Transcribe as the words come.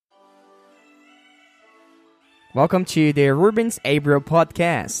Welcome to the Rubens Abro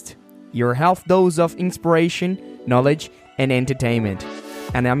podcast, your health dose of inspiration, knowledge, and entertainment.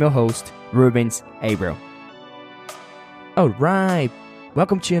 And I'm your host, Rubens Abro. Alright,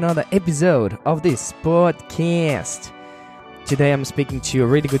 welcome to another episode of this podcast. Today I'm speaking to a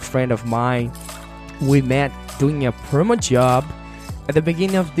really good friend of mine. We met doing a promo job at the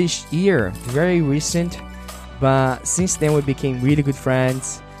beginning of this year, very recent, but since then we became really good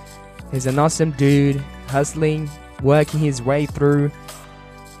friends. He's an awesome dude, hustling, working his way through.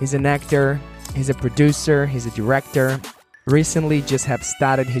 He's an actor, he's a producer, he's a director. Recently just have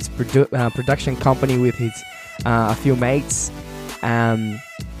started his production company with his a few mates.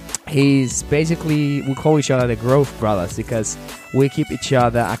 He's basically, we call each other the Growth Brothers because we keep each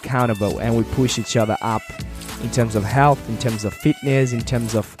other accountable and we push each other up in terms of health, in terms of fitness, in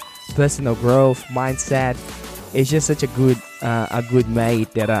terms of personal growth, mindset. It's just such a good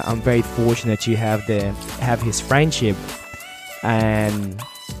mate that I'm very fortunate to have his friendship. And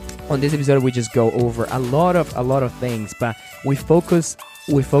on this episode, we just go over a lot of things, but we focused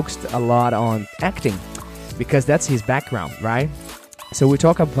a lot on acting because that's his background, right? So we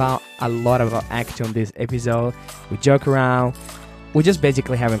talk about a lot about acting on this episode. We joke around. We're just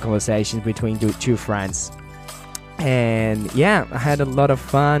basically having conversations between two friends. And yeah, I had a lot of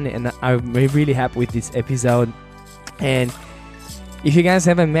fun and I'm really happy with this episode. And if you guys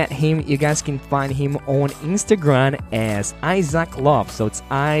haven't met him, you guys can find him on Instagram as Izaak Love. So it's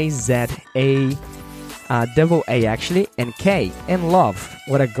I-Z-A double A actually, and K, and Love.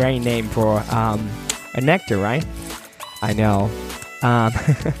 What a great name for an actor, right? I know.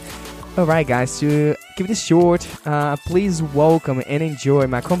 Alright guys, to keep this short, please welcome and enjoy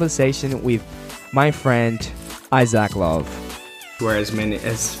my conversation with my friend Izaak Love. Swear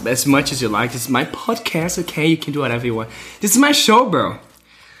as much as you like. This is my podcast, okay? You can do whatever you want. This is my show, bro.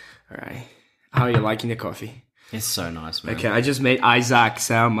 Alright. How are you liking the coffee? It's so nice, man. Okay, I just made Izaak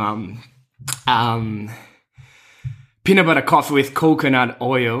some peanut butter coffee with coconut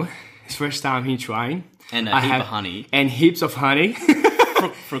oil. It's first time he trying. And a heap of honey. And heaps of honey.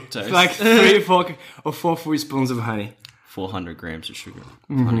 Fructose. Like 3 or 4 spoons of honey. 400 grams of sugar.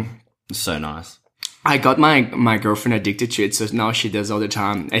 Honey. It's so nice. I got my girlfriend addicted to it, so now she does all the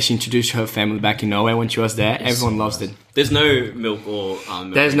time. And she introduced her family back in Norway when she was there. It's everyone so loves nice. it. There's no milk or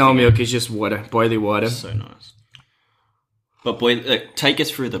milk. There's no milk, it's just water, boiling water. It's so nice. But boy, take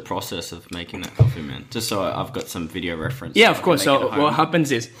us through the process of making that coffee, man. Just so I've got some video reference. Yeah, of course. So what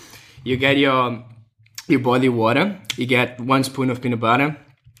happens is you get your boiling water, you get 1 spoon of peanut butter,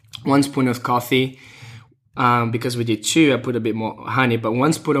 1 spoon of coffee. Because we did 2, I put a bit more honey, but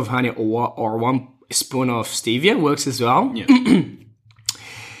 1 spoon of honey or 1 spoon of stevia works as well. Yeah. And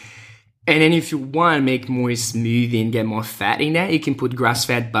then if you want to make more smoothie and get more fat in there, you can put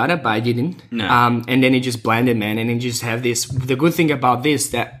grass-fed butter, but I didn't. No. And then you just blend it, man, and then you just have this. The good thing about this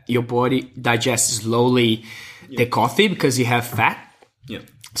that your body digests slowly the coffee because you have fat. Yeah.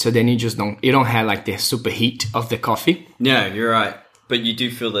 So then you don't have like the super heat of the coffee. Yeah, you're right. But you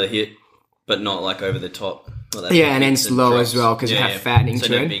do feel the hit, but not like over the top. Well, Yeah, and then slow as well because you have fat into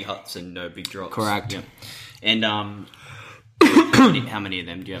so no it. big huts and no big drops. Correct. Yeah. And how many of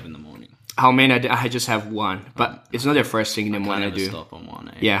them do you have in the morning? How many? I just have 1, but it's not the first thing in the morning I Never do. stop on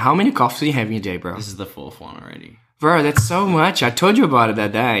one. Yeah, how many coffees do you have in your day, bro? This is the 4th one already. Bro, that's so much. I told you about it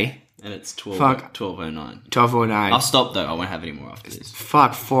that day. And it's 12:09. 12:09. I'll stop though. I won't have any more after this.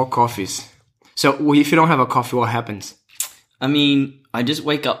 Fuck, 4 coffees. So if you don't have a coffee, what happens? I mean, I just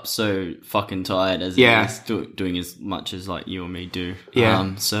wake up so fucking tired as it is doing as much as like you or me do.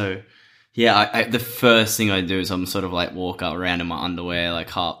 Yeah. So yeah, the first thing I do is I'm sort of like walk up around in my underwear,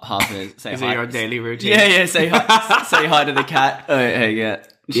 like half say Is hi. it your daily routine? Yeah. Say hi. Say hi to the cat. Hey, yeah.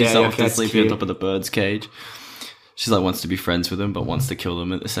 She's your often cat's sleeping on cute. top of the bird's cage. She's like wants to be friends with them, but wants to kill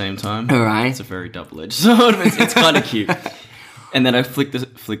them at the same time. All right. It's a very double-edged sword. It's kind of cute. And then I flick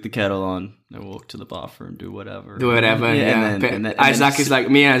the kettle on and walk to the bathroom, do whatever. Yeah. And then Izaak is like,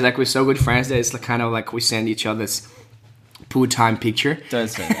 me and Izaak, we're so good friends that it's like kind of like we send each other's poo time picture. Don't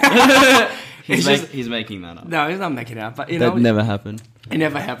say that. He's making that up. No, he's not making it up. But That never happened. It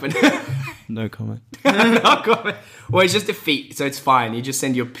never happened. No comment. No comment. Well, it's just the feet, so it's fine. You just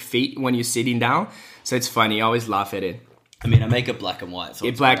send your feet when you're sitting down, so it's funny. You always laugh at it. I mean, I make it black and white. So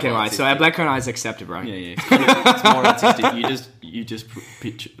It's black and white. So black and white is accepted, right? Yeah. It's more artistic. You just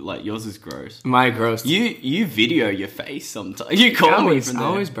picture like yours is gross. My gross. You video your face sometimes. You call me from there.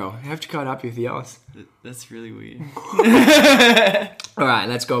 Always, bro. I have to cut up with yours. That's really weird. All right,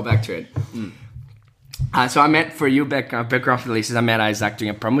 let's go back to it. So I met, for you, background releases, I met Izaak doing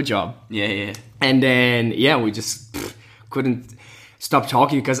a promo job. Yeah. And then, we just couldn't stop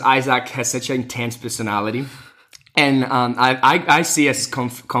talking because Izaak has such an intense personality. And I see as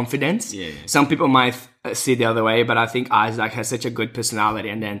confidence. Yeah. Some people might see the other way, but I think Izaak has such a good personality.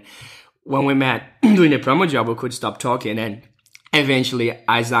 And then when we met doing the promo job, we could stop talking. And eventually,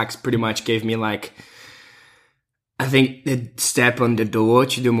 Izaak's pretty much gave me like, I think, the step on the door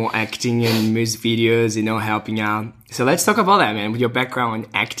to do more acting and music videos, helping out. So let's talk about that, man, with your background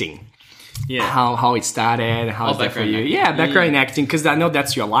in acting. Yeah. How it started, how it's that for you. acting. Yeah, background in acting, because I know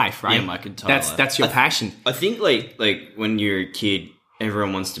that's your life, right? Yeah, my entire life. That's your passion. I think like when you're a kid,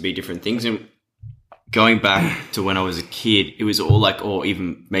 everyone wants to be different things. And going back to when I was a kid, it was all like, or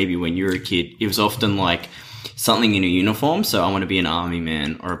even maybe when you were a kid, it was often like something in a uniform. So I want to be an army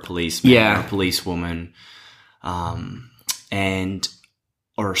man or a policeman or a policewoman,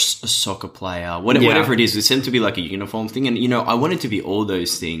 or a soccer player, whatever it is. It seemed to be like a uniform thing. And, I wanted to be all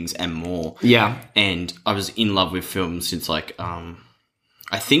those things and more. Yeah. And I was in love with film since like,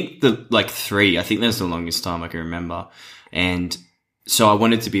 I think 3, I think that's the longest time I can remember. And so I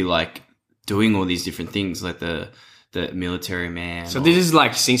wanted to be like doing all these different things, like the military man. So this is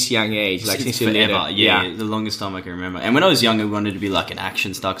like since young age, like since forever. Yeah, the longest time I can remember. And when I was younger, I wanted to be like an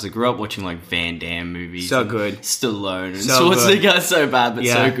action star because I grew up watching like Van Damme movies. So good. Stallone and So Schwarzenegger, so bad but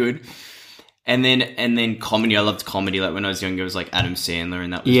Yeah. so good. And then comedy. I loved comedy. Like when I was younger, it was like Adam Sandler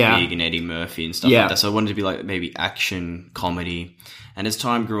and that was Yeah. big, and Eddie Murphy and stuff Yeah. like that. So I wanted to be like maybe action comedy. And as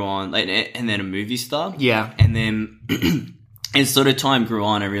time grew on, like, and then a movie star. Yeah. And then as sort of time grew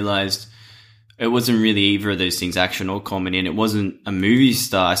on, I realized it wasn't really either of those things, action or comedy, and it wasn't a movie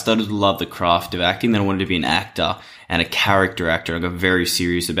star. I started to love the craft of acting. Then I wanted to be an actor and a character actor. I got very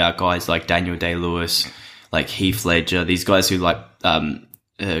serious about guys like Daniel Day-Lewis, like Heath Ledger, these guys who like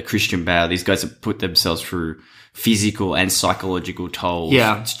Christian Bale, these guys that put themselves through physical and psychological tolls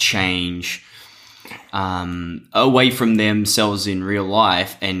to change away from themselves in real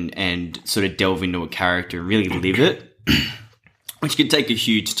life and sort of delve into a character and really live it. Which can take a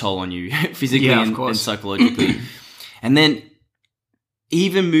huge toll on you physically and psychologically. And then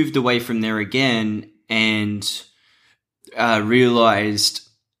even moved away from there again and realized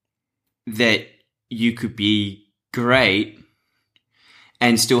that you could be great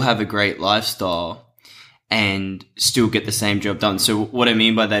and still have a great lifestyle and still get the same job done. So what I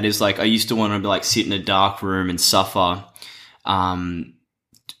mean by that is like I used to want to like sit in a dark room and suffer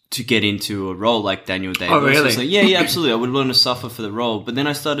to get into a role like Daniel Day-Lewis. Oh, really? Like, yeah, absolutely. I would want to suffer for the role. But then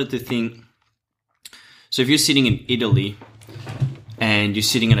I started to think, so if you're sitting in Italy and you're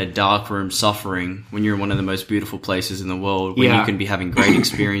sitting in a dark room suffering when you're in one of the most beautiful places in the world, when you can be having great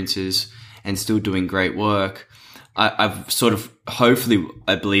experiences and still doing great work, I've sort of, hopefully,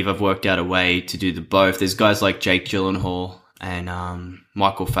 I believe I've worked out a way to do the both. There's guys like Jake Gyllenhaal and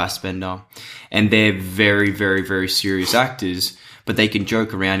Michael Fassbender, and they're very, very, very serious actors, but they can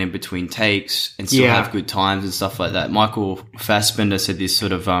joke around in between takes and still have good times and stuff like that. Michael Fassbender said this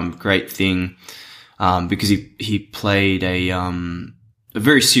sort of great thing because he played a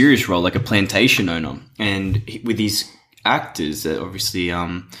very serious role, like a plantation owner, and with these actors that obviously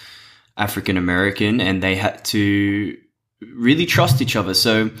African American, and they had to really trust each other.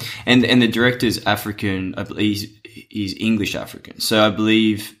 So, and the director's African, I believe he's English African. So I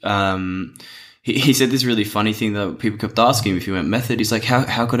believe he said this really funny thing that people kept asking him if he went method. He's like,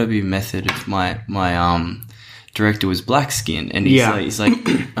 how could I be method if my director was black skin? And he's like,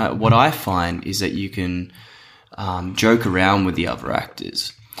 what I find is that you can joke around with the other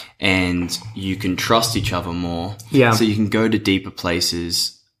actors and you can trust each other more. Yeah. So you can go to deeper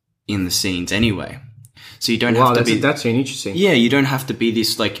places in the scenes anyway. So you don't have to be... That's really interesting. Yeah, you don't have to be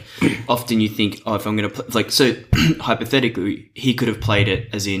this, like, often you think, if I'm going to... Like, so, hypothetically, he could have played it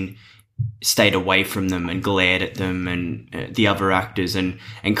as in stayed away from them and glared at them and the other actors and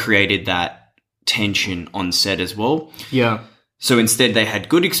created that tension on set as well. Yeah. So instead they had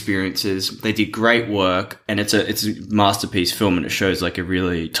good experiences, they did great work, and it's a masterpiece film, and it shows, like, a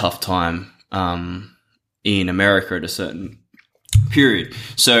really tough time in America at a certain period.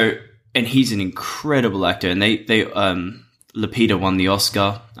 So... And he's an incredible actor. And they Lupita won the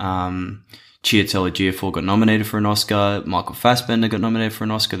Oscar. Chiwetel Ejiofor got nominated for an Oscar. Michael Fassbender got nominated for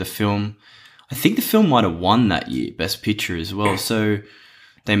an Oscar. I think the film might have won that year, Best Picture as well. So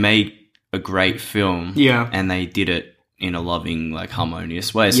they made a great film. Yeah. And they did it in a loving, like,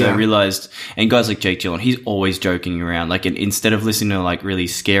 harmonious way. So I realized, and guys like Jake Gyllenhaal, he's always joking around. Like, instead of listening to, like, really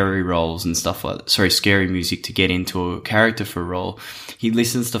scary roles and stuff like that, scary music to get into a character for a role, he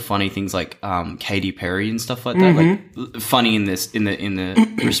listens to funny things like Katy Perry and stuff like that. Like, funny in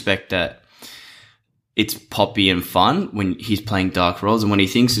the respect that it's poppy and fun when he's playing dark roles, and when he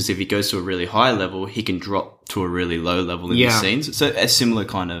thinks is if he goes to a really high level, he can drop to a really low level in the scenes. So a similar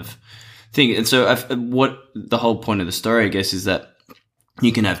kind of thing. And so what the whole point of the story, I guess, is that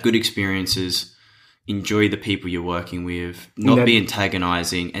you can have good experiences, enjoy the people you're working with, not be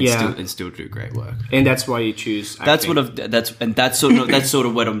antagonizing, and still do great work. And that's why you choose acting. That's sort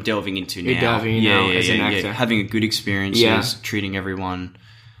of what I'm delving into now. You're delving in now as an actor. Having a good experiences, treating everyone.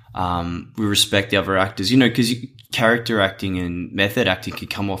 We respect the other actors, because character acting and method acting can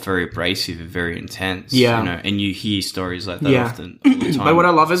come off very abrasive and very intense. And you hear stories like that often all the time. But what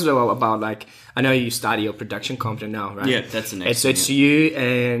I love as well about, like, I know you study your production company now, right? Yeah, that's the next thing. So it's you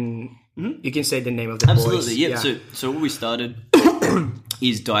and you can say the name of the boys. Absolutely, yeah. So what we started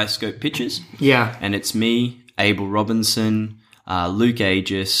is Diascope Pictures. Yeah. And it's me, Abel Robinson, Luke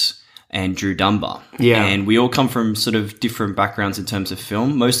Aegis, and Drew Dunbar. Yeah. And we all come from sort of different backgrounds in terms of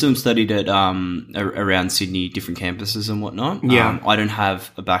film. Most of them studied at around Sydney, different campuses and whatnot. Yeah. I don't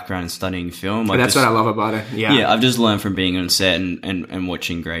have a background in studying film. That's what I love about it. Yeah. Yeah, I've just learned from being on set and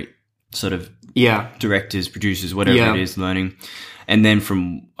watching great sort of directors, producers, whatever it is, learning. And then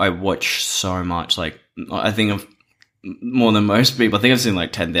I watch so much. Like, I think I've more than most people. I think I've seen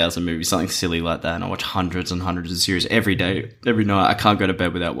like 10,000 movies, something silly like that. And I watch hundreds and hundreds of series every day, every night. I can't go to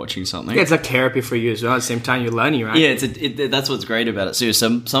bed without watching something. Yeah, it's like therapy for you as well. At the same time, you're learning, right? Yeah, that's what's great about it. So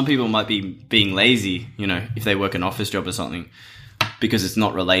some people might be being lazy, if they work an office job or something, because it's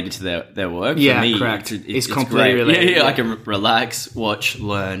not related to their work. Yeah, for me, correct. It's great. completely related. Yeah, I can relax, watch,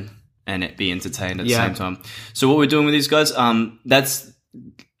 learn, and be entertained at the same time. So what we're doing with these guys,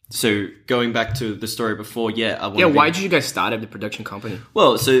 so going back to the story before, why did you guys start up the production company?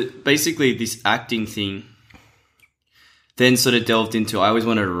 Well, so basically this acting thing then sort of delved into, I always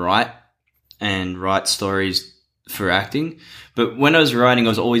wanted to write stories for acting. But when I was writing, I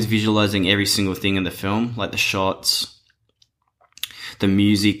was always visualizing every single thing in the film, like the shots, the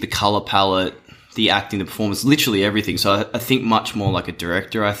music, the color palette, the acting, the performance, literally everything. So I think much more like a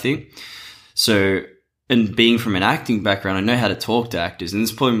director, I think. So, and being from an acting background, I know how to talk to actors, and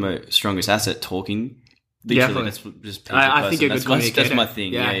it's probably my strongest asset, talking. Literally, that's just I think that's my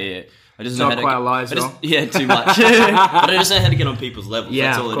thing. Yeah. I just it's know not how quite to a lie as well. Yeah, too much. But I just know how to get on people's levels. Yeah,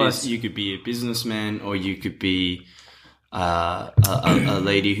 that's all of it course. is. You could be a businessman, or you could be a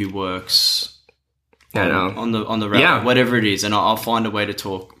lady who works on the road, whatever it is, and I'll find a way to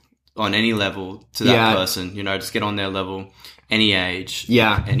talk on any level to that person. Just get on their level. Any age,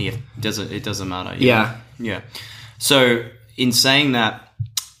 it doesn't matter. Yeah. So in saying that,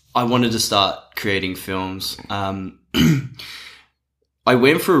 I wanted to start creating films. I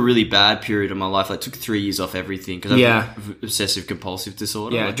went through a really bad period of my life. I took 3 years off everything because I have obsessive compulsive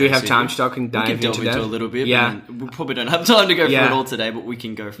disorder. Yeah. Do you have time to talk and dive into that? We can delve into a little bit. Yeah. We probably don't have time to go through it all today, but we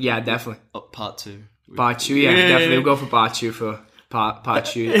can go. Definitely. Part two. Part two. Definitely. We'll go for part two for. Part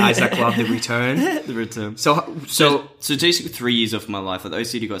two, Izaak Love, The Return. The Return. So basically 3 years of my life, like the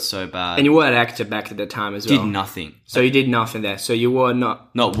OCD got so bad. And you were an actor back at the time as well. Did nothing. So you did nothing there. So you were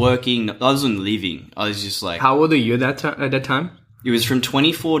not working. I wasn't living. I was just like. How old are you at that time? It was from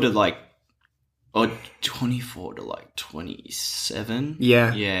 24 to like 27.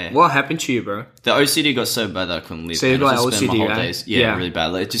 Yeah. What happened to you, bro? The OCD got so bad that I couldn't live. So you got OCD, my whole right? days. Yeah, really bad.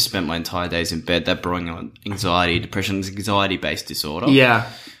 Like, I just spent my entire days in bed. That brought on anxiety, depression, anxiety-based disorder. Yeah.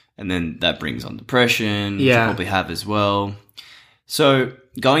 And then that brings on depression, which Yeah. you probably have as well. So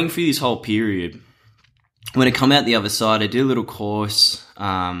going through this whole period, when I come out the other side, I did a little course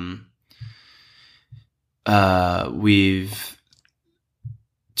with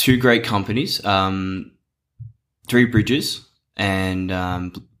two great companies, Three Bridges and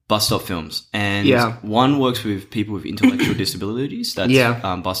Bus Stop Films. And one works with people with intellectual disabilities, that's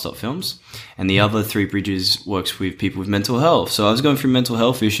Bus Stop Films. And the other, Three Bridges, works with people with mental health. So I was going through mental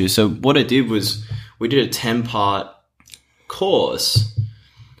health issues. So what I did was we did a 10-part course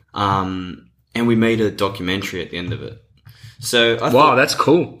and we made a documentary at the end of it. So I thought, that's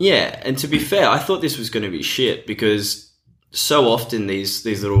cool. Yeah, and to be fair, I thought this was going to be shit because so often these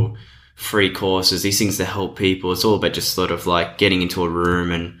little free courses, these things that help people, it's all about just sort of like getting into a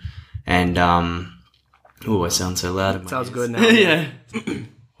room and I sound so loud. In my Sounds ears. Good now. Yeah.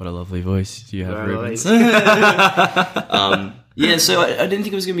 What a lovely voice you have, Rubens. Yeah, so I didn't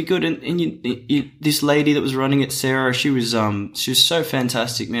think it was going to be good. And this lady that was running it, Sarah, she was so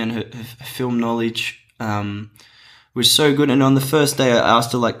fantastic, man. Her film knowledge was so good. And on the first day, I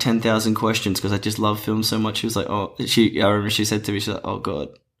asked her like 10,000 questions because I just love film so much. She was like, I remember she said to me, she's like, oh God,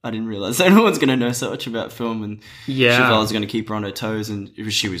 I didn't realize anyone's going to know so much about film. And she thought I was going to keep her on her toes. And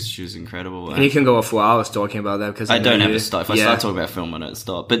she was incredible. And you can go for hours talking about that because I don't ever stop. If I start talking about film, I don't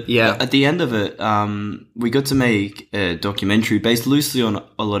stop. But at the end of it, we got to make a documentary based loosely on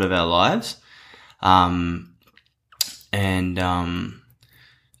a lot of our lives.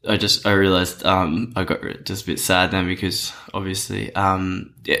 I realized I got just a bit sad then because obviously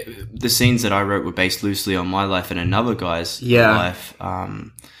the scenes that I wrote were based loosely on my life and another guy's life.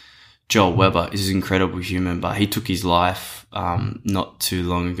 Joel Weber is an incredible human, but he took his life not too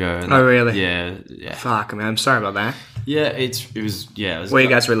long ago. And really? Yeah. Fuck, man. I'm sorry about that. Yeah, it was. Were you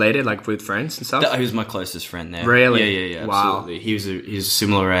guys related, like with friends and stuff? He was my closest friend there. Really? Yeah. Wow. Absolutely. He was a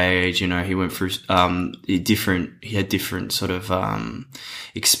similar age. You know, he went through He had different sort of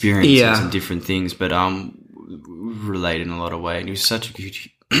experiences and different things, but related in a lot of ways. And he was such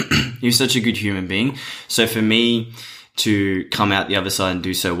a good human being. So for me to come out the other side and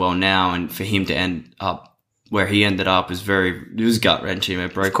do so well now, and for him to end up where he ended up is it was gut wrenching.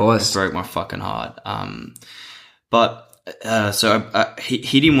 It broke my fucking heart. So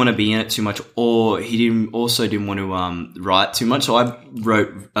he didn't want to be in it too much, or he didn't want to write too much. So I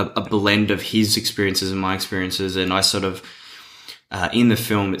wrote a blend of his experiences and my experiences, and I sort of in the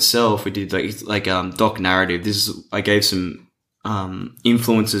film itself we did like doc narrative. I gave some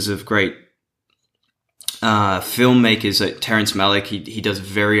influences of great filmmakers like Terrence Malick. He does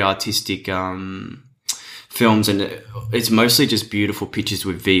very artistic films, and it's mostly just beautiful pictures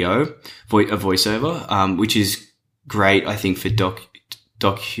with a voiceover, which is great, I think, for I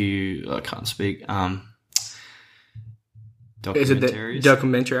can't speak. Is it the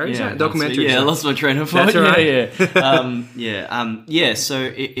documentaries? Yeah, documentaries. I lost my train of thought. That's all right. Yeah. So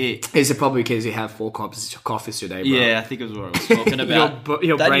it is it probably because you have 4 coffees today, bro? Yeah, I think it was what I was talking about.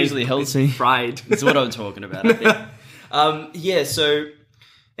 your that brain usually helps me. Fried. That's what I'm talking about, I think. So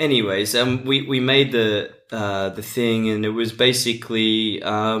anyways, we made the thing, and it was basically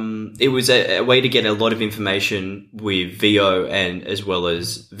it was a way to get a lot of information with VO and as well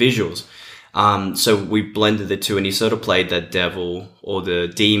as visuals. So we blended the two, and he sort of played that devil or the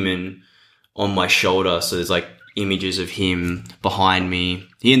demon on my shoulder. So there's like images of him behind me.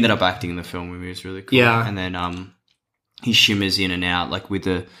 He ended up acting in the film with me. It was really cool. Yeah. And then he shimmers in and out like with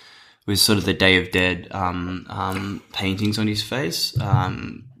sort of the Day of Dead paintings on his face.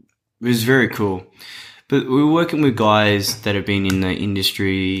 It was very cool. But we were working with guys that have been in the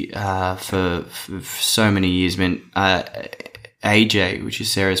industry for so many years, man. AJ, which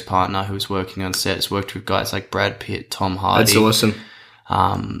is Sarah's partner, who was working on set, has worked with guys like Brad Pitt, Tom Hardy. That's awesome.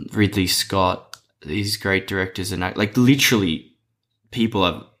 Ridley Scott, these great directors, and like literally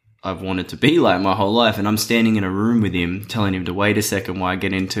people I've wanted to be like my whole life. And I'm standing in a room with him, telling him to wait a second while I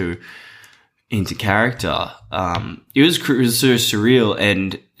get into character. It was so surreal,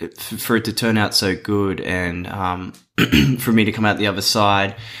 and for it to turn out so good, and for me to come out the other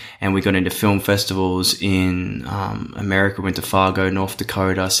side. And we got into film festivals in America, went to Fargo, North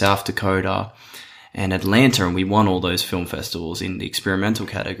Dakota, South Dakota, and Atlanta, and we won all those film festivals in the experimental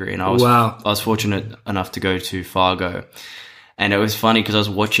category. And I was fortunate enough to go to Fargo. And it was funny because I was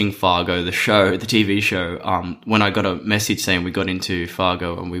watching Fargo, the TV show, when I got a message saying we got into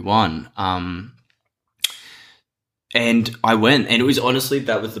Fargo and we won. And I went, and it was honestly,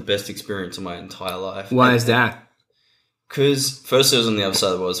 that was the best experience of my entire life. Why is that? Because first it was on the other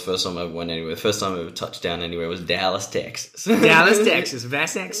side of the world. It was the first time I ever went anywhere. The first time I ever touched down anywhere was Dallas, Texas. Dallas, Texas.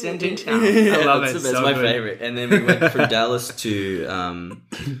 Best accent in town. I love it. That's my favorite. And then we went from Dallas to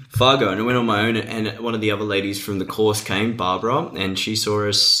Fargo, and I went on my own. And one of the other ladies from the course came, Barbara, and she saw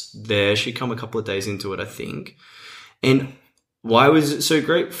us there. She'd come a couple of days into it, I think. And why was it so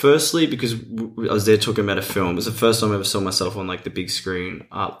great? Firstly, because I was there talking about a film. It was the first time I ever saw myself on like the big screen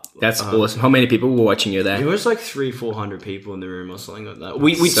up. That's awesome. How many people were watching you there? It was like 300-400 people in the room or something like that.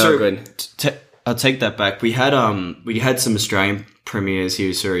 So good. I'll take that back. We had some Australian premieres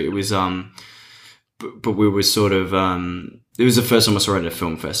here. Sorry, it was but we were sort of it was the first time I saw it at a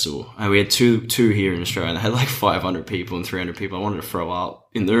film festival, and we had two here in Australia. And they had like 500 people and 300 people. I wanted to throw up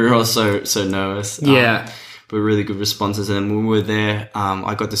in the room. I was so nervous. Yeah. But really good responses. And then when we were there,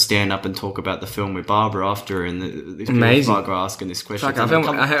 I got to stand up and talk about the film with Barbara after, and amazing. Barbara asking this question. Fuck, I've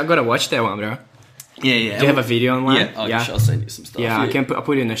got to watch that one, bro. Yeah. Do you have a video online? Yeah, I'll send you some stuff. Yeah, I'll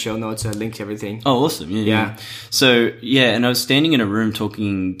put it in the show notes, a link to everything. Oh, awesome. Yeah. So, and I was standing in a room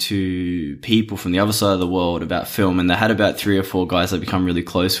talking to people from the other side of the world about film, and they had about 3 or 4 guys I've become really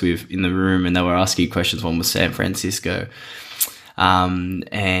close with in the room, and they were asking questions. One was San Francisco. And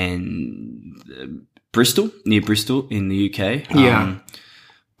near Bristol in the UK.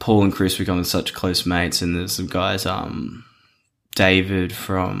 Paul and Chris become such close mates, and there's some guys, David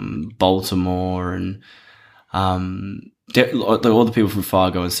from Baltimore, and all the people from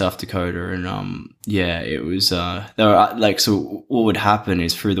Fargo and South Dakota, and it was they were like, so what would happen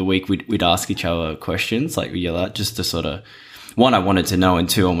is through the week we'd ask each other questions, like we yell out, just to sort of one, I wanted to know, and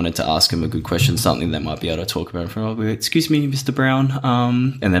two, I wanted to ask him a good question, something that might be able to talk about in front of me. Excuse me, Mr. Brown.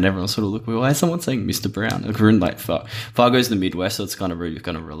 And then everyone sort of looked, why is someone saying Mr. Brown? Like, we're in like Fargo's the Midwest, so it's kind of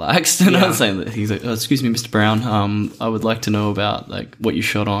relaxed. And I was saying that he's like, excuse me, Mr. Brown. I would like to know about like what you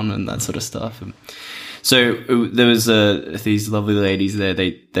shot on and that sort of stuff. And so there was these lovely ladies there.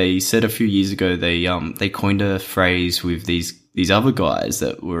 They said a few years ago they coined a phrase with these other guys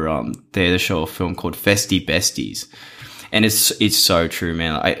that were there to show a film called Festy Besties. And it's so true,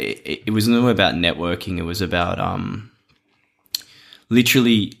 man. It was not about networking. It was about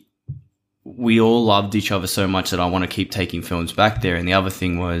literally we all loved each other so much that I want to keep taking films back there. And the other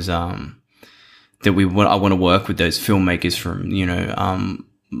thing was that I want to work with those filmmakers from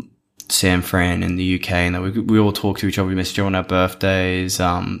San Fran in the UK, and that we all talk to each other. We message on our birthdays.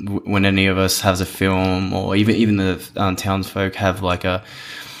 When any of us has a film, or even the townsfolk have like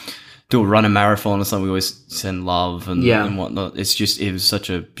do a run a marathon or something, we always send love and whatnot. It was such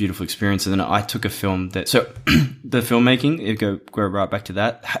a beautiful experience. And then I took a film so the filmmaking, go right back to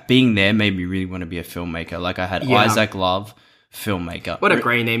that. Being there made me really want to be a filmmaker. Like I had Izaak Love, filmmaker. What a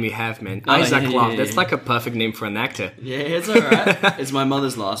great name you have, man. Izaak Love. That's like a perfect name for an actor. Yeah, it's all right. It's my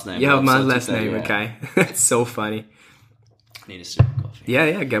mother's last name. Yeah, my last name, okay. It's so funny. Need a sip of coffee.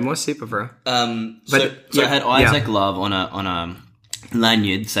 Yeah, get more sip, bro. So I had Izaak Love on a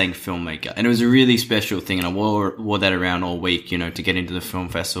lanyard saying filmmaker, and it was a really special thing, and I wore that around all week, to get into the film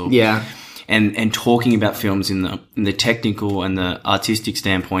festival. Yeah. And talking about films in the technical and the artistic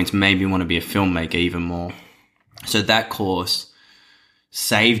standpoints made me want to be a filmmaker even more. So that course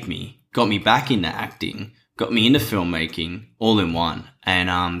saved me, got me back into acting, got me into filmmaking, all in one.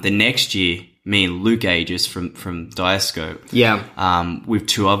 And the next year, me and Luke Aegis from Diascope, with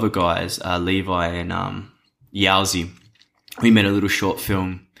two other guys, Levi and Yowzi, we made a little short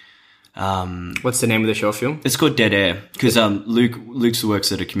film. What's the name of the short film? It's called Dead Air, because Luke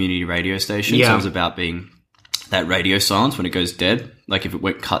works at a community radio station, so it was about being that radio silence when it goes dead, like if it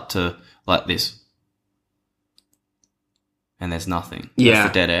went cut to like this. And there's nothing. That's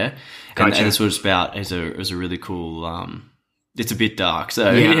the dead air. Gotcha. And that's what it's about. It was a really cool. It's a bit dark,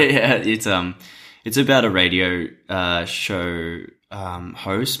 so it's about a radio show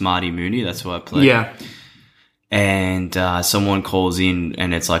host, Marty Mooney. That's who I play. Yeah. And someone calls in,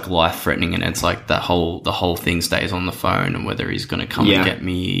 and it's like life threatening, and it's like the whole thing stays on the phone, and whether he's going to come and get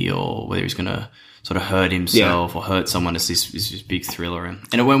me, or whether he's going to sort of hurt himself or hurt someone. It's this big thriller, and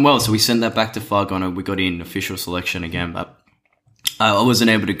it went well. So we sent that back to Fargo, and we got in official selection again, but I wasn't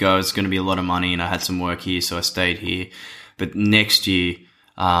able to go. It's going to be a lot of money, and I had some work here, so I stayed here. But next year,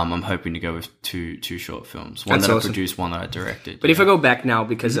 I'm hoping to go with two short films. One I produced, one that I directed. But if I go back now,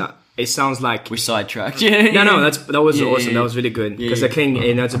 because it sounds like we sidetracked. No, that was awesome. That was really good, because I think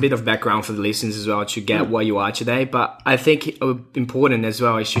it's a bit of background for the listeners as well to get what you are today. But I think important as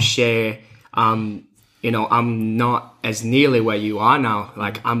well is to share. I'm not as nearly where you are now.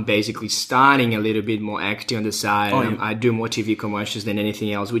 Like, I'm basically starting a little bit more acting on the side. I do more TV commercials than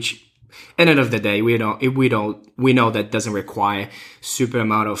anything else, which at the end of the day, we know that doesn't require super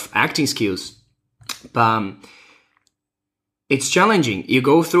amount of acting skills. But it's challenging. You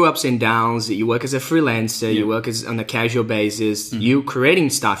go through ups and downs. You work as a freelancer. You work on a casual basis. You creating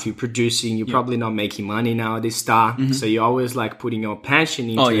stuff. You producing. You're probably not making money now at this start. So you're always like putting your passion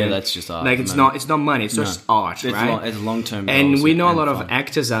into it. That's just art. Like it's not money. It's just art, right? It's long-term. And we know a lot of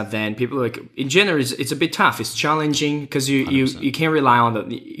actors out there, and people like in general, it's a bit tough. It's challenging because you can't rely on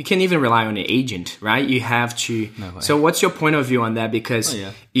you can't even rely on an agent, right? You have to. No way. So what's your point of view on that? Because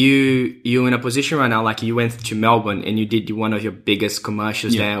you're in a position right now, like you went to Melbourne and you did one of your biggest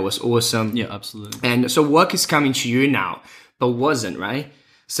commercials there. It was awesome. Yeah, absolutely. And so work is coming to you now, but wasn't, right?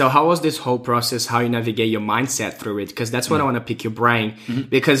 So how was this whole process, how you navigate your mindset through it? Because that's what I want to pick your brain,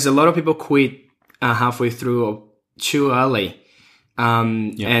 because a lot of people quit halfway through or too early.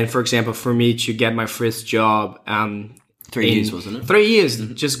 And for example, for me to get my first job, 3 years, wasn't it? 3 years,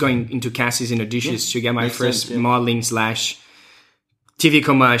 just going into castings and auditions to get my first modeling / TV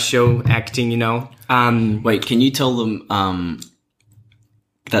commercial acting, Wait, can you tell them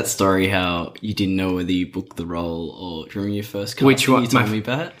that story how you didn't know whether you booked the role or during your first casting? Which one? You told me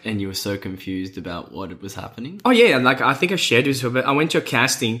about, and you were so confused about what was happening. Oh yeah, like I think I shared this, but I went to a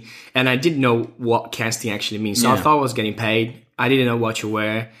casting and I didn't know what casting actually means. So I thought I was getting paid. I didn't know what to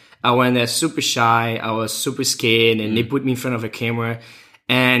wear. I went there super shy. I was super scared, and they put me in front of a camera.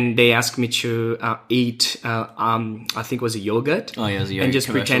 And they asked me to eat, I think it was a yogurt. Oh, yeah, it was a yogurt. And just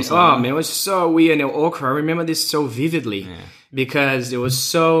pretend, man, it was so weird and awkward. I remember this so vividly because I was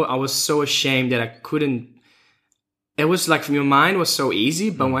so ashamed that I couldn't it was like your mind was so easy,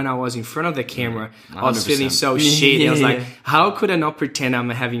 but when I was in front of the camera, I was 100%. feeling so shit. I was like, Yeah. how could I not pretend I'm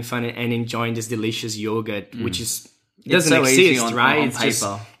having fun and enjoying this delicious yogurt, which is It's doesn't so easy exist, on- right? on It's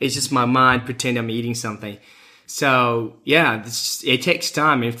paper. it's just my mind pretend I'm eating something. So yeah, it takes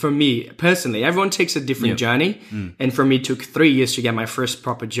time. And for me personally, everyone takes a different journey. And for me, it took 3 years to get my first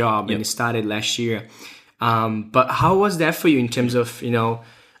proper job, and it started last year. But how was that for you in terms of,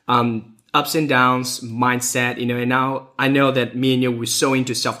 ups and downs, mindset, and now I know that me and you, we're so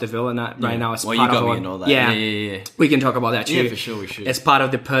into self-development right now as Well, part you of got me our, and all that. yeah, Yeah. we can talk about that too. Yeah, for sure we should. As part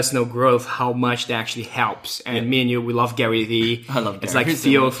of the personal growth, how much that actually helps. And me and you, we love Gary Vee. I love It's Gary like so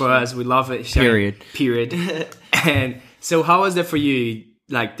fuel much. for us. We love it. Period. And so how was that for you?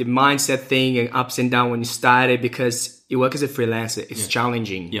 Like the mindset thing and ups and downs when you started, because you work as a freelancer, it's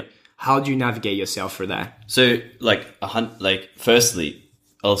challenging. Yep. How do you navigate yourself for that? So, firstly,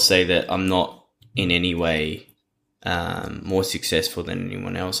 I'll say that I'm not in any way more successful than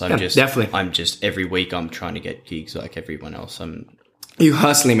anyone else. Definitely. I'm just every week I'm trying to get gigs like everyone else. You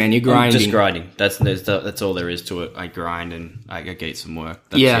hustling, man. You're grinding. Just grinding. That's all there is to it. I grind and I get some work.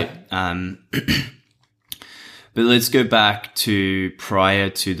 That's it. But let's go back to prior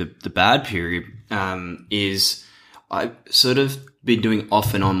to the bad period. Is I've sort of been doing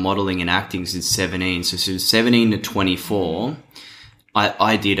off and on modeling and acting since 17. So since 17 to 24,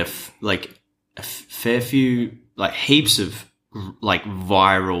 I did a fair few, like heaps of like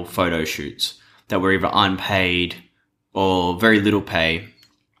viral photo shoots that were either unpaid or very little pay,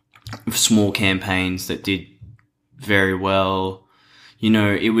 small campaigns that did very well.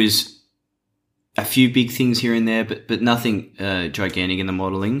 It was a few big things here and there, but nothing gigantic in the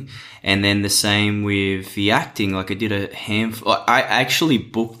modeling. And then the same with the acting. Like I did a handful. I actually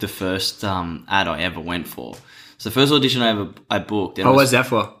booked the first ad I ever went for. So the first audition I booked. And What was that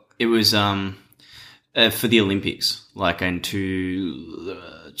for? It was for the Olympics, like in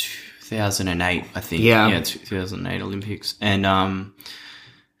 2008, I think. Yeah, 2008 Olympics, and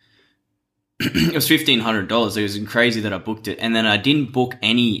it was $1,500. It was crazy that I booked it, and then I didn't book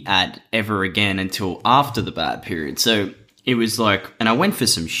any ad ever again until after the bad period. So it was like, and I went for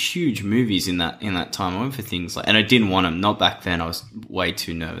some huge movies in that time. I went for things like, and I didn't want them. Not back then. I was way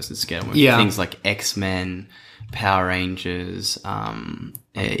too nervous and scared. I went for things like X-Men, Power Rangers,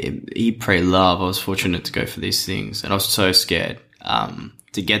 Eat, Pray, Love. I was fortunate to go for these things, and I was so scared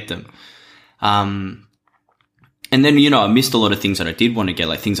to get them. And then, I missed a lot of things that I did want to get,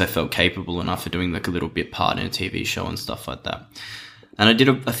 like things I felt capable enough for doing, like a little bit part in a TV show and stuff like that. And I did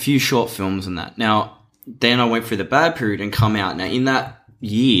a few short films and that. Now, then I went through the bad period and come out. Now, in that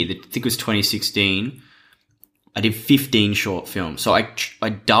year, I think it was 2016, I did 15 short films. So I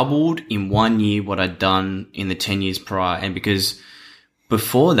doubled in 1 year what I'd done in the 10 years prior. And because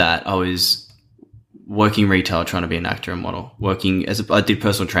before that, I was working retail, trying to be an actor and model. I did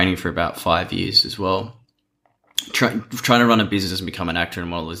personal training for about 5 years as well. Trying to run a business and become an actor and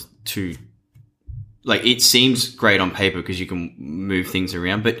model is too, like, it seems great on paper because you can move things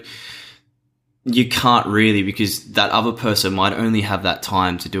around, but you can't really, because that other person might only have that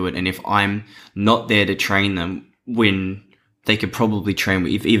time to do it. And if I'm not there to train them when they could probably train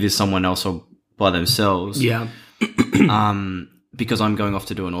with either someone else or by themselves. Yeah. Because I'm going off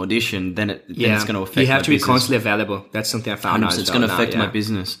to do an audition, then it's going to affect my business. You have to be constantly available. That's something I found out. It's going to affect my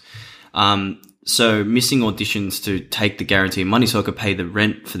business. So missing auditions to take the guaranteed money so I could pay the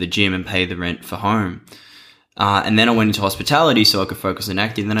rent for the gym and pay the rent for home. And then I went into hospitality so I could focus on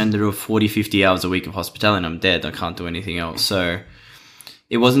acting. Then I ended up 40, 50 hours a week of hospitality and I'm dead. I can't do anything else. So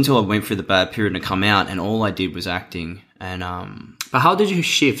it wasn't until I went through the bad period and come out and all I did was acting. And But how did you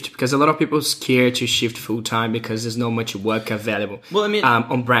shift? Because a lot of people are scared to shift full time because there's not much work available. Well, I mean,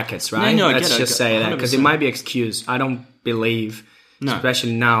 on brackets, right? No, Let's just say that because it 100%. might be excuse. I don't believe,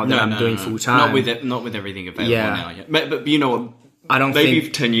 especially now that I'm doing full time. Not with everything available Yeah. now. Yeah. But you know what? I don't Maybe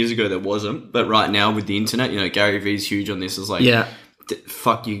think 10 years ago there wasn't, but right now with the internet, Gary Vee's huge on this. Is like,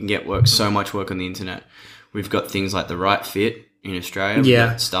 fuck, you can get so much work on the internet. We've got things like The Right Fit in Australia. We've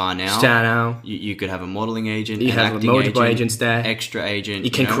got Star Now. You could have a modeling agent. You have multiple agents there. Extra agent.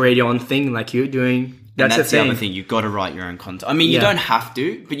 You can create your own thing like you're doing. That's the thing. other thing. You've got to write your own content. I mean, you don't have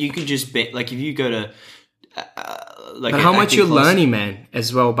to, but you can just be like if you go to But how much you're learning, man,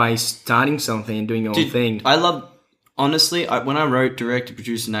 as well by starting something and doing your own thing. I love. Honestly, when I wrote, directed,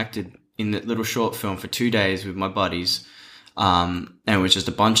 produced, and acted in that little short film for 2 days with my buddies, and it was just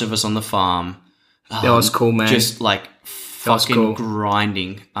a bunch of us on the farm. That was cool, man. Just like fucking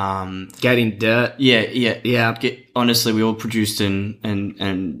grinding. Getting dirt. Yeah. Honestly, we all produced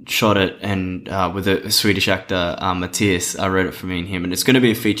and shot it, and with a Swedish actor, Matthias. I wrote it for me and him, and it's going to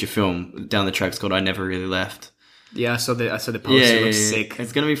be a feature film down the track. It's called I Never Really Left. Yeah, I saw the poster. It looks sick.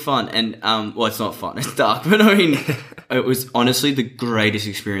 It's gonna be fun, and well, it's not fun. It's dark, but I mean, it was honestly the greatest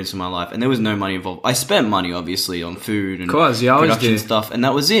experience of my life, and there was no money involved. I spent money, obviously, on food and you always production do. stuff, and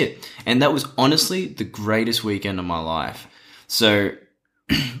that was it. And that was honestly the greatest weekend of my life. So,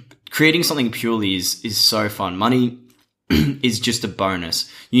 creating something purely is so fun. Money is just a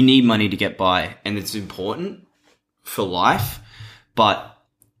bonus. You need money to get by, and it's important for life, but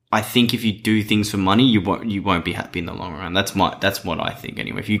I think if you do things for money, you won't be happy in the long run. That's what I think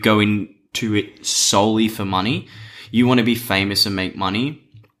anyway. If you go into it solely for money, you want to be famous and make money,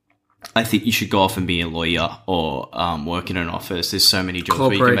 I think you should go off and be a lawyer or work in an office. There's so many jobs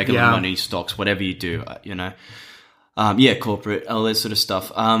where you can make a lot of money, stocks, whatever you do, corporate, all that sort of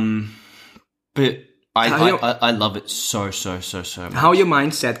stuff. But I love it so much. How your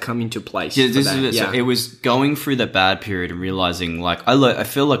mindset come into place? Yeah, So it was going through the bad period and realizing, like, I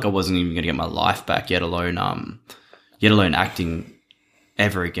feel like I wasn't even going to get my life back, yet alone acting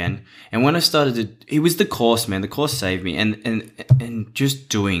ever again. And when I started it was the course, man. The course saved me, and just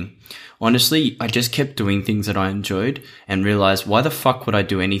doing. Honestly, I just kept doing things that I enjoyed and realized, why the fuck would I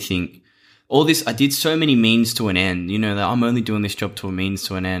do anything? All this, I did so many means to an end, that I'm only doing this job to a means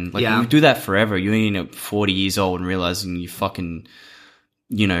to an end. Like, you do that forever. You're 40 years old and realizing you fucking,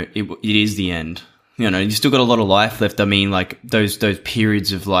 it is the end. You still got a lot of life left. I mean, like, those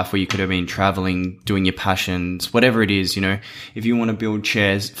periods of life where you could have been traveling, doing your passions, whatever it is, if you want to build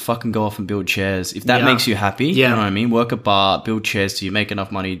chairs, fucking go off and build chairs. If that makes you happy, you know what I mean? Work a bar, build chairs till you make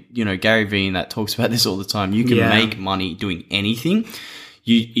enough money. Gary Vee and that talks about this all the time. You can make money doing anything.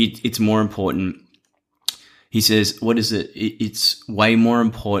 It's more important. He says, what is it? It's way more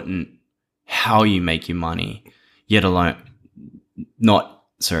important how you make your money, yet alone not.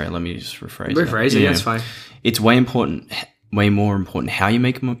 Sorry, let me just rephrase it. That's fine. It's way more important how you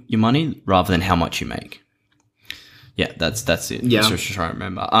make your money rather than how much you make. Yeah, that's it. Yeah, just try to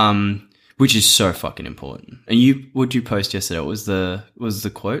remember. Which is so fucking important. And what'd you post yesterday? What was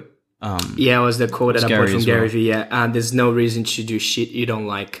the quote? It was the quote that I put from Gary Vee. Yeah, there's no reason to do shit you don't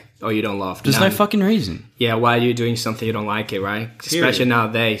like or you don't love. There's no fucking reason. Yeah, why are you doing something you don't like it, right? Especially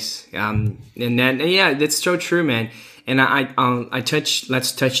nowadays. And that's so true, man. And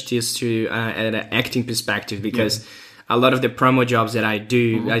let's touch this to at an acting perspective, because a lot of the promo jobs that I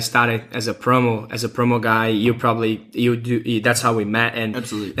do, I started as a promo guy. You do. That's how we met. And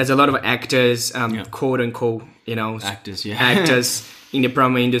absolutely, there's a lot of actors, quote unquote, actors in the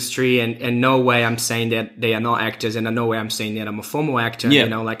promo industry, and no way I'm saying that they are not actors, and no way I'm saying that I'm a formal actor.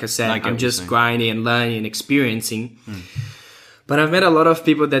 Like I said, I'm just grinding and learning and experiencing. But I've met a lot of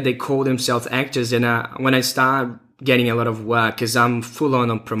people that they call themselves actors, and when I start getting a lot of work, because I'm full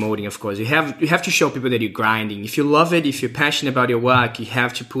on promoting, of course. You have to show people that you're grinding. If you love it, if you're passionate about your work, you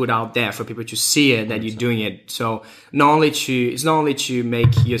have to put it out there for people to see it, that you're doing it. So it's not only to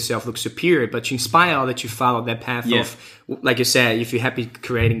make yourself look superior, but to inspire others to follow that path of, like you said, if you're happy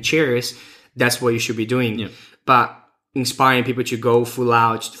creating chairs, that's what you should be doing. Yeah. But inspiring people to go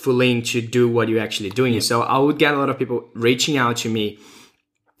full in to do what you're actually doing. Yeah. So I would get a lot of people reaching out to me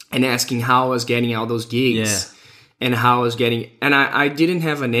and asking how I was getting all those gigs. Yeah. And how I was getting, and I didn't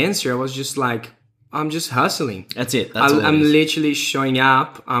have an answer. I was just like, I'm just hustling. That's it. I'm literally showing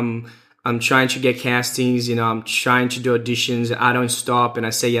up. I'm trying to get castings. I'm trying to do auditions. I don't stop, and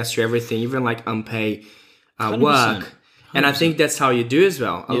I say yes to everything, even like unpaid work. 100%. And I think that's how you do as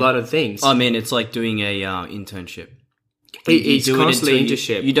well. A lot of things. I mean, it's like doing a internship. It's constantly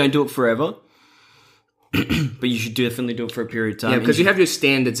internship. You don't do it forever. But you should definitely do it for a period of time. Yeah, because you have your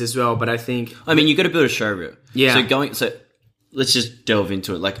standards as well. But I think, you got to build a show reel. Yeah. So let's just delve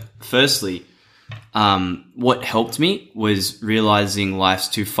into it. Like, firstly, what helped me was realizing life's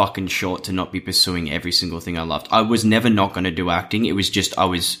too fucking short to not be pursuing every single thing I loved. I was never not going to do acting. It was just I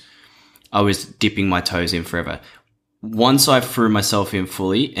was dipping my toes in forever. Once I threw myself in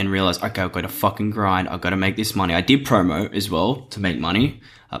fully and realized, okay, I've got to fucking grind. I've got to make this money. I did promo as well to make money.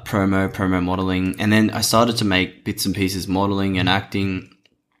 Promo modeling. And then I started to make bits and pieces modeling and acting,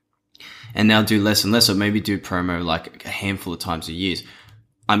 and now do less and less. Or maybe do promo like a handful of times a year.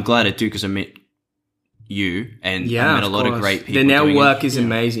 I'm glad I do, because I met you and I met a lot of great people. The network is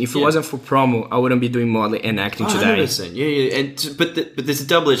amazing. If it wasn't for promo, I wouldn't be doing modeling and acting today. 100%. Yeah. But there's a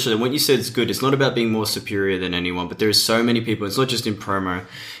double edged sword. What you said is good. It's not about being more superior than anyone, but there are so many people. It's not just in promo.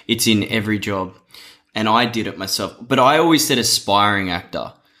 It's in every job. And I did it myself. But I always said aspiring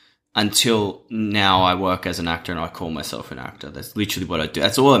actor. Until now, I work as an actor and I call myself an actor. That's literally what I do.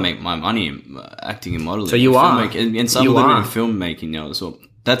 That's all I make my money in, acting and modeling. So you are. And some of them in filmmaking now as well.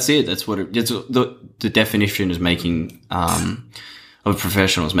 That's it. That's what it's the definition is making, of a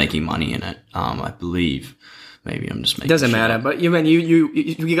professional is making money in it, I believe. maybe I'm just making Doesn't shit matter. up. But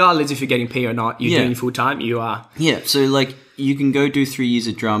you regardless if you're getting paid or not, you're Yeah. doing full time. You are. Yeah, so like you can go do 3 years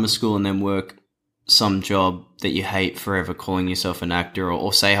of drama school and then work some job that you hate forever, calling yourself an actor,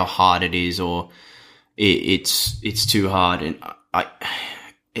 or say how hard it is, or it's too hard. And I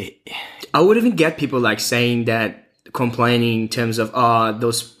would even get people like saying that, complaining in terms of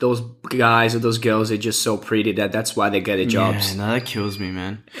those guys or those girls are just so pretty that's why they get the jobs. Yeah, no, that kills me,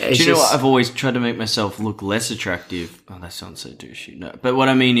 man. It's Do you know just- what? I've always tried to make myself look less attractive. Oh, that sounds so douchey. No, but what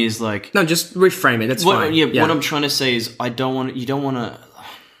I mean is like, No, just reframe it. That's fine. what I'm trying to say is you don't want to.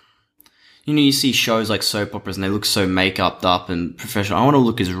 You know, you see shows like soap operas and they look so make-upped up and professional. I want to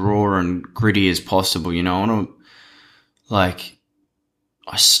look as raw and gritty as possible. You know, I want to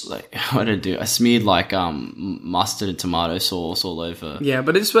what did I do? I smeared like mustard and tomato sauce all over. Yeah,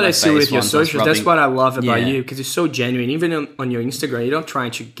 but this is what my I see face with your once I was socials. That's rubbing- what I love about Yeah. you, because it's so genuine. Even on your Instagram, you don't try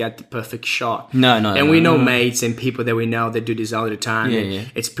to get the perfect shot. No. And we know mates and people that we know that do this all the time. Yeah, and yeah.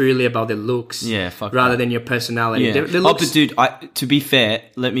 It's purely about the looks. Yeah, fuck rather that. than your personality. Yeah. The looks, but dude, to be fair,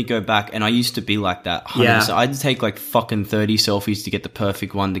 let me go back, and I used to be like that. 100%. Yeah. I'd take like fucking 30 selfies to get the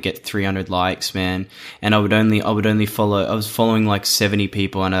perfect one to get 300 likes, man. And I would only follow. I was following like 70 people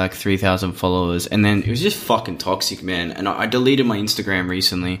and I had like 3,000 followers, and then it was just fucking toxic, man. And I deleted my Instagram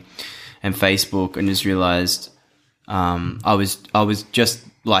recently and Facebook, and just realized I was just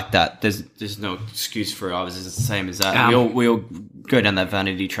like that. There's no excuse for it. I was just the same as that. We all go down that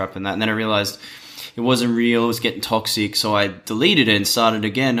vanity trap and that. And then I realized it wasn't real. It was getting toxic. So I deleted it and started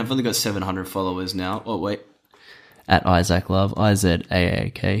again. I've only got 700 followers now. Oh, wait. At Izaak Love.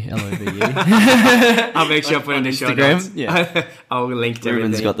 IZAAKLOVE. I'll make sure I put it in the show Instagram? notes. Yeah. I'll link to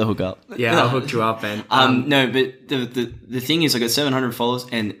Everyone's everything. got the hook up. Yeah, I'll hook you up, man. No, but the thing is, I got 700 followers,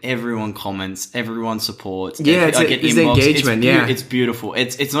 and everyone comments, everyone supports. Yeah, I get it's the inbox. engagement, It's yeah. it's beautiful.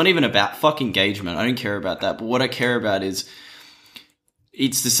 It's not even about fuck engagement. I don't care about that. But what I care about is,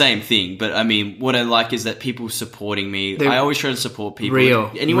 it's the same thing. But I mean, what I like is that people supporting me. I always try to support people.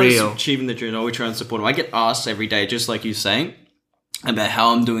 Anyone who's achieving the dream, I always try and support them. I get asked every day, just like you saying, about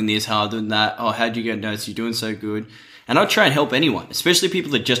how I'm doing this, how I'm doing that. Oh, how'd you get noticed? You're doing so good. And I'll try and help anyone, especially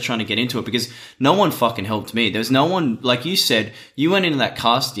people that are just trying to get into it, because no one fucking helped me. There's no one, like you said, you went into that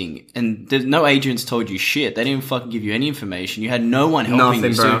casting and there's no agents told you shit. They didn't fucking give you any information. You had no one helping you.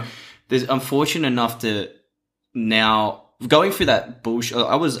 Nothing, bro. So I'm fortunate enough to now going through that bullshit.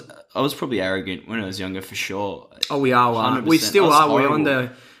 I was probably arrogant when I was younger, for sure. Oh, we are. 100%. We still That's are. We're horrible. on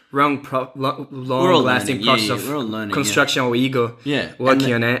the long, long-lasting learning. process Yeah, of we're all learning, construction of ego. Yeah,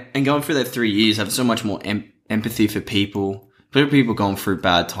 Working on it. And going through that 3 years, I have so much more empathy for people going through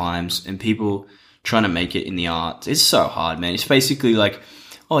bad times and people trying to make it in the arts. It's so hard, man. It's basically like,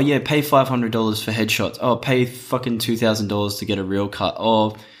 oh yeah, pay $500 for headshots. Oh, pay fucking $2,000 to get a reel cut.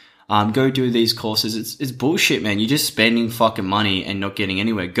 Oh, go do these courses. It's bullshit, man. You're just spending fucking money and not getting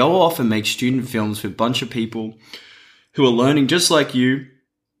anywhere. Go off and make student films with a bunch of people who are learning just like you.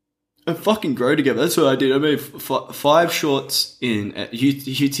 And fucking grow together. That's what I did. I made 5 shorts in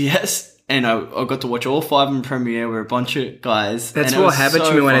UTS, and I got to watch all 5 in premiere with a bunch of guys. That's and what happened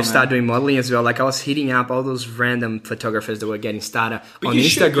to me when I started doing. doing modeling as well. Like, I was hitting up all those random photographers that were getting started on you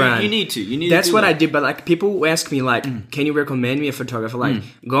should. Instagram. You need to. That's do what that. I did. But like, people ask me like, can you recommend me a photographer? Like,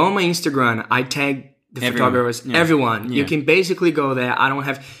 go on my Instagram. I tag the Everyone. photographers, Yeah. everyone. Yeah. You can basically go there. I don't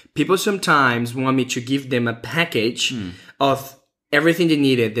have people sometimes want me to give them a package of everything they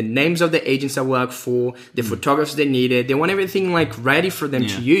needed, the names of the agents I work for, the photographers they needed. They want everything like ready for them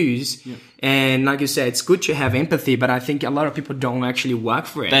to use. Yeah. And like you said, it's good to have empathy, but I think a lot of people don't actually work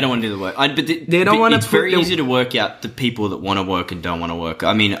for it. They don't want to do the work. They don't want to. It's very easy to work out the people that want to work and don't want to work.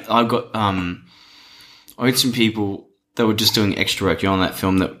 I mean, I had some people that were just doing extra work. You're on that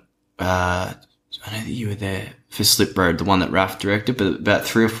film that I know that you were there for Slip Road, the one that Raph directed, but about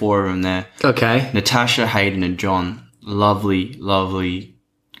 3 or 4 of them there. Okay. Natasha, Hayden, and John. Lovely, lovely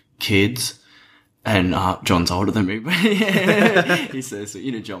kids. And John's older than me, but he's so sweet.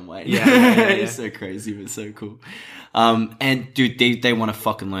 You know John Wayne. Yeah. He's so crazy, but so cool. And dude, they want to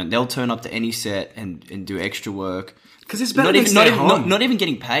fucking learn. They'll turn up to any set and do extra work. Because it's better than staying home. Not even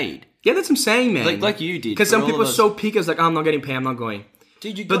getting paid. Yeah, that's what I'm saying, man. Like you did. Because some people are so picky, it's like, I'm not getting paid, I'm not going.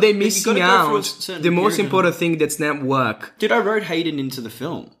 Dude, but they're missing out the most important thing that's not work. Dude, I wrote Hayden into the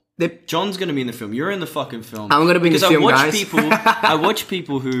film. John's going to be in the film. You're in the fucking film. I'm going to be in the film, guys. I watch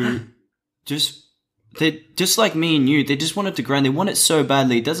people who they're just like me and you. They just want it to grow and they want it so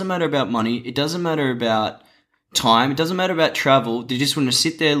badly. It doesn't matter about money. It doesn't matter about time. It doesn't matter about travel. They just want to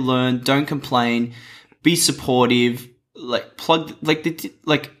sit there, learn, don't complain, be supportive,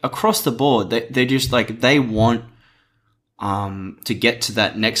 across the board. They're just like, they want to get to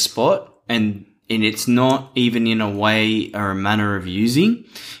that next spot, and and it's not even in a way or a manner of using.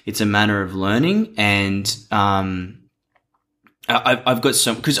 It's a manner of learning. And I've got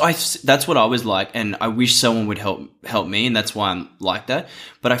some, because that's what I was like, and I wish someone would help me, and that's why I'm like that.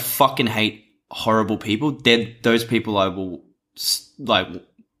 But I fucking hate horrible people. Those people I will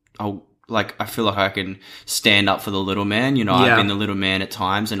I feel like I can stand up for the little man. You know, I've been the little man at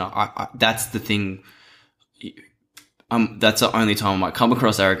times, and I that's the thing. That's the only time I might come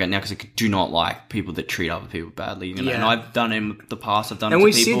across arrogant now, because I do not like people that treat other people badly. You know? And I've done it in the past. I've done it to people. And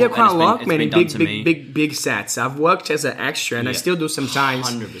we see that quite a lot, man, in big sets. I've worked as an extra, and I still do sometimes.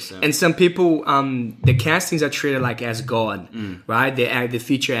 100%. And some people, the castings are treated like as God, right? The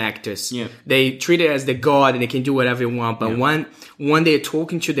feature actors. Yeah. They treat it as the God, and they can do whatever they want. But when they're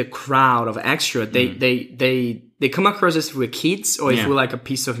talking to the crowd of extra, they come across as if we're kids, or if we're like a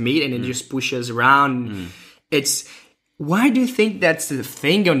piece of meat, and then just push us around. Why do you think that's the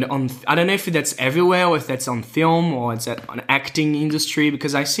thing on I don't know if that's everywhere, or if that's on film, or it's on acting industry,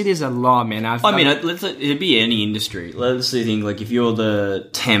 because I see this a lot, man. It'd be any industry. Let's think, like, if you're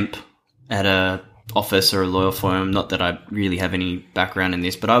the temp at a office or a law firm, not that I really have any background in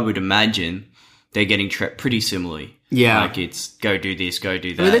this, but I would imagine they're getting treated pretty similarly. Yeah. Like, it's go do this, go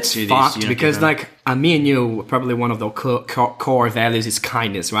do that. I mean, that's fucked, because like me and you, probably one of the core values is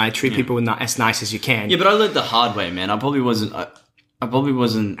kindness, right? Treat people as nice as you can. Yeah, but I learned the hard way, man. I probably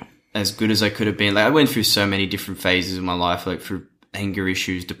wasn't as good as I could have been. Like, I went through so many different phases in my life, like through anger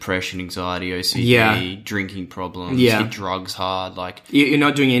issues, depression, anxiety, OCD, drinking problems, hit drugs hard. Like, you're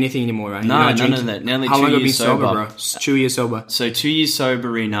not doing anything anymore, right? No, none of that. Nearly How 2 long have you years been sober, bro? 2 years sober. So 2 years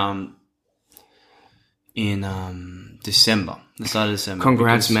sober in December, the start of December.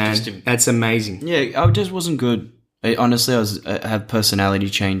 Congrats, man. That's amazing. Yeah, I just wasn't good. Honestly, I have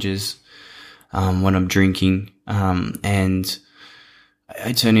personality changes when I'm drinking, and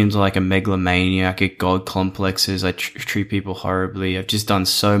I turn into like a megalomaniac, get god complexes. I treat people horribly. I've just done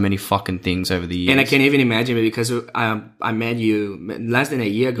so many fucking things over the years. And I can't even imagine it, because I met you less than a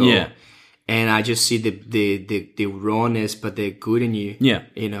year ago. Yeah. And I just see the rawness, but the good in you. Yeah.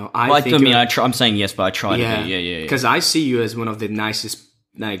 You know, I'm saying yes, but I try to be. Yeah. Because I see you as one of the nicest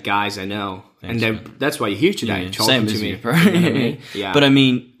guys I know. Thanks, and that's why you're here today, talking to me. Bro. You know what I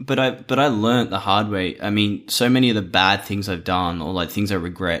mean? Yeah. But I learned the hard way. I mean, so many of the bad things I've done, or like things I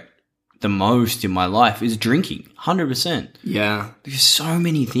regret the most in my life, is drinking. 100%. Yeah. There's so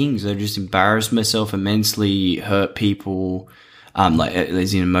many things. I just embarrassed myself immensely, hurt people. Like,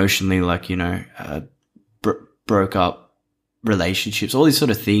 as in emotionally, like, you know, broke up relationships, all these sort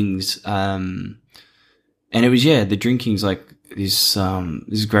of things. And it was, the drinking's like this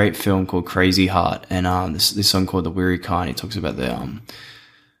great film called Crazy Heart, and this song called The Weary Kind. It talks about the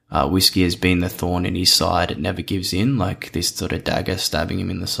whiskey has been the thorn in his side. It never gives in, like this sort of dagger stabbing him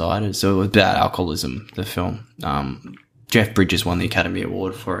in the side. So it was about alcoholism, the film. Jeff Bridges won the Academy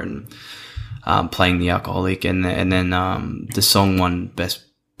Award for it, and playing the alcoholic, and then the song won best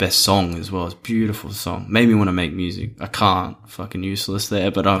song as well. It's a beautiful song. Made me want to make music. I can't, fucking useless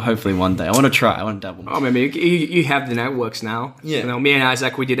there, but hopefully one day I want to try. I want to dabble. Oh, maybe you have the networks now. Yeah. You know, me and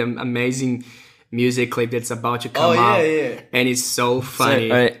Izaak, we did an amazing music clip that's about to come out. Yeah. And it's so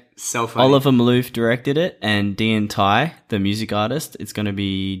funny. So funny. Oliver Malouf directed it, and Dean Tai, the music artist. It's going to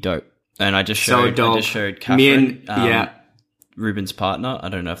be dope. And I just showed Catherine. Ruben's partner. I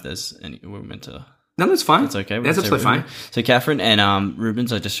don't know if there's any. We're meant to. No, that's fine. That's okay. That's absolutely fine. So Catherine and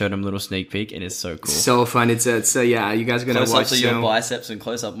Ruben's, I just showed him a little sneak peek, and it's so cool. So fun. It's yeah. You guys are gonna close watch up to your biceps and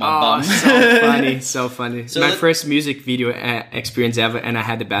close up my bum. So funny, so funny. So my first music video experience ever, and I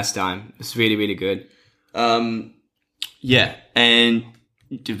had the best time. It's really, really good. Yeah, and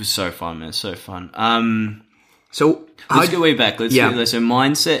it was so fun, man. So fun. So let's go way back. So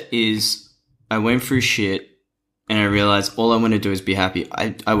mindset is, I went through shit. And I realized all I want to do is be happy.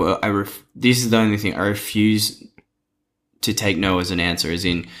 This is the only thing. I refuse to take no as an answer, as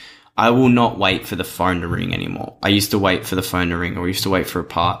in, I will not wait for the phone to ring anymore. I used to wait for the phone to ring, or I used to wait for a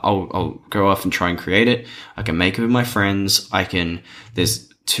part. I'll go off and try and create it. I can make it with my friends. There's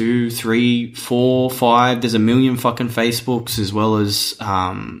 2, 3, 4, 5. There's a million fucking Facebooks, as well as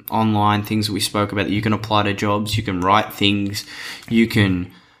online things that we spoke about that you can apply to jobs. You can write things. You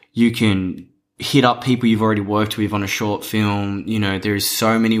can hit up people you've already worked with on a short film. You know, there's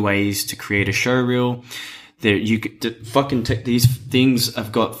so many ways to create a show reel. These things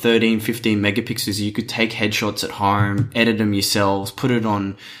have got 13, 15 megapixels. You could take headshots at home, edit them yourselves, put it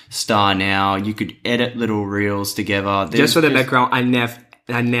on Star Now. You could edit little reels together. Just for the background, I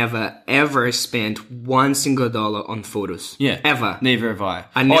and I never ever spent one single dollar on photos. Yeah. Ever. Never have I.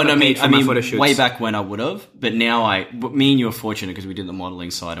 I never paid for my photo shoots. Way back when I would have, but now me and you are fortunate because we did the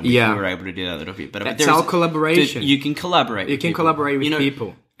modeling side and we were able to do that a little bit. But that's our collaboration. You can collaborate. You can collaborate with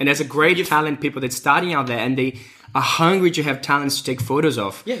people. And there's a great talent people that's starting out there and they are hungry to have talents to take photos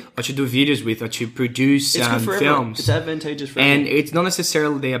of, or to do videos with, or to produce films. It's advantageous for and everyone. it's not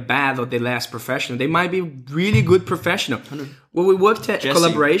necessarily they are bad or they're less professional. They might be really good professional. Well, we worked at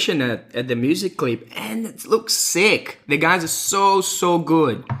collaboration at the music clip, and it looks sick. The guys are so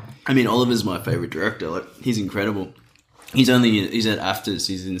good. I mean, Oliver's my favorite director. Like, he's incredible. He's at AFTRS.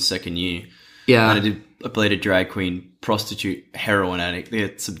 He's in the second year. Yeah, and I played a drag queen, prostitute, heroin addict. They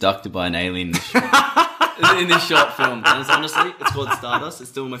get abducted by an alien. In this short film. And it's called Stardust.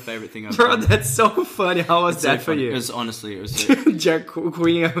 It's still my favorite thing I've done. Bro, that's so funny. How was that for you? It was so... Jack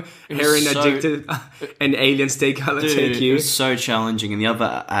Queen, heroin addicted, and aliens take you. It was so challenging. And the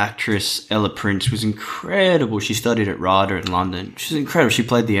other actress, Ella Prince, was incredible. She studied at RADA in London. She's incredible. She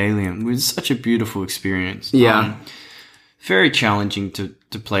played the alien. It was such a beautiful experience. Yeah. Very challenging to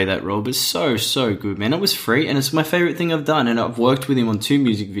play that role, but so good, man. It was free, and it's my favorite thing I've done. And I've worked with him on 2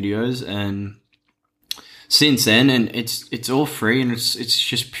 music videos, and... since then, and it's all free, and it's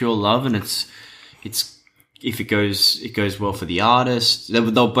just pure love, and it's if it goes well for the artist. They're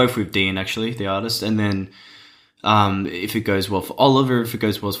both with Dean, actually, the artist, and then if it goes well for Oliver, if it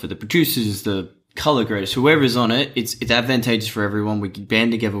goes well for the producers, the color graders, whoever's on it, it's advantageous for everyone. We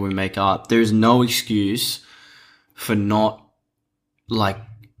band together, we make art. There's no excuse for not, like,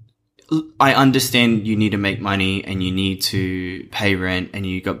 I understand you need to make money and you need to pay rent and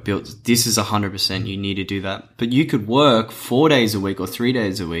you got bills. This is 100%. You need to do that. But you could work 4 days a week or 3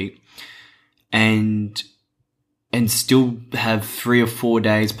 days a week and still have 3 or 4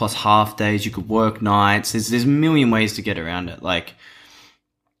 days plus half days. You could work nights. There's a million ways to get around it. Like,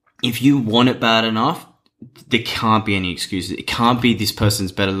 if you want it bad enough, there can't be any excuses. It can't be this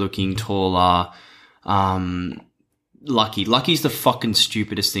person's better looking, taller, lucky. Lucky's the fucking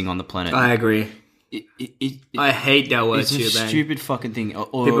stupidest thing on the planet. I agree. I hate that word too, man. It's a stupid fucking thing.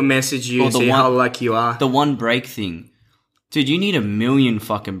 Or people message you and say how lucky you are. The one break thing. Dude, you need 1 million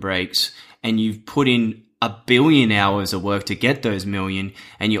fucking breaks, and you've put in 1 billion hours of work to get those million,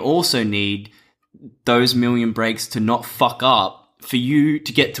 and you also need those 1 million breaks to not fuck up for you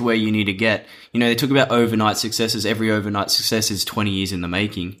to get to where you need to get. You know, they talk about overnight successes. Every overnight success is 20 years in the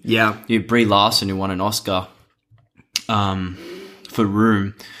making. Yeah. Brie Larson, who won an Oscar for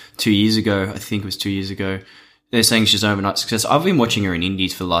Room 2 years ago. I think it was 2 years ago. They're saying she's an overnight success. I've been watching her in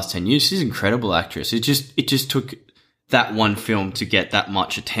indies for the last 10 years. She's an incredible actress. It just took that one film to get that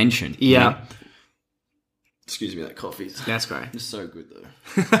much attention. Yeah. You know? Excuse me, that coffee's... That's great. It's so good, though.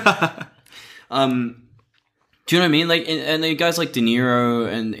 Do you know what I mean? Like, and the guys like De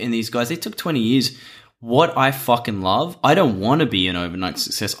Niro and these guys, they took 20 years. What I fucking love, I don't want to be an overnight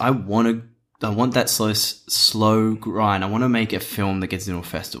success. I want that slow grind. I want to make a film that gets into a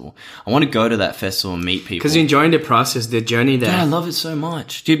festival. I want to go to that festival and meet people. Because you're enjoying the process, the journey there. Yeah, I love it so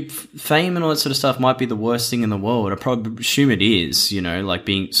much. Dude, fame and all that sort of stuff might be the worst thing in the world. I probably assume it is, you know, like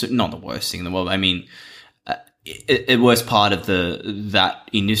being... not the worst thing in the world. I mean, a worst part of that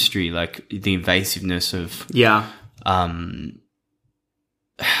industry, like the invasiveness of... Yeah.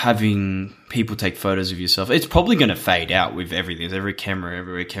 Having people take photos of yourself, it's probably going to fade out with everything. There's every camera,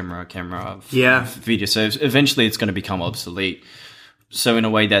 video. So eventually it's going to become obsolete. So in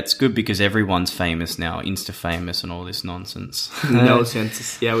a way that's good because everyone's famous now, Insta famous and all this nonsense. No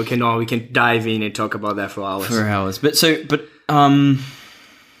sense. Yeah, we can dive in and talk about that for hours.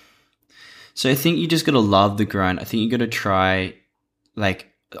 So I think you just got to love the grind. I think you got to try, like,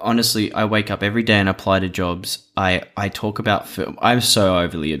 honestly, I wake up every day and apply to jobs. I talk about film. I'm so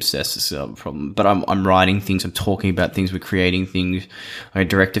overly obsessed. This is a problem. But I'm writing things. I'm talking about things. We're creating things. I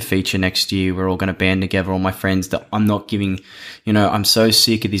direct a feature next year. We're all going to band together, all my friends, that I'm not giving, you know, I'm so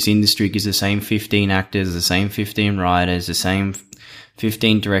sick of this industry because the same 15 actors, the same 15 writers, the same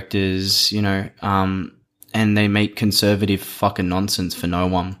 15 directors, you know, and they make conservative fucking nonsense for no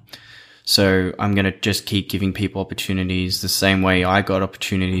one. So I'm going to just keep giving people opportunities the same way I got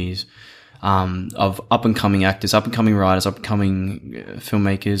opportunities of up-and-coming actors, up-and-coming writers, up-and-coming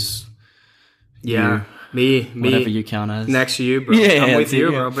filmmakers. Yeah, me. Whatever you count as. Next to you, bro. Yeah, I'm with you,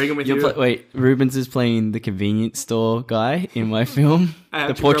 bro. Bring him with you. Wait, Rubens is playing the convenience store guy in my film.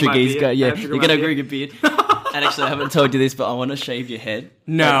 The Portuguese guy. Yeah, you're going to grow your beard. And actually, I haven't told you this, but I want to shave your head.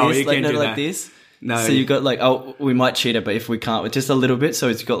 No, like this, you can't do like that. this. No. So you got like, oh, we might cheat it, but if we can't, just a little bit. So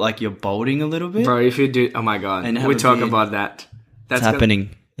it's got like you're balding a little bit. Bro, if you do, oh my God. And we talk about that. It's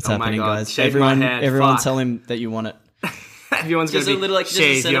happening. It's happening, guys. Shave my head. Everyone Fuck. tell him that you want it. everyone's Just gonna a be little, like, just a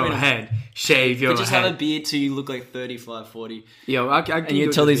shave your centimeter. head, shave your But just head. have a beard till you look like 35, 40. Yo, I can And you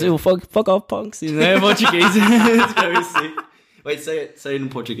do tell the these beard. little fuck off punks in there, Portuguese. It's gonna be sick. Wait, say it in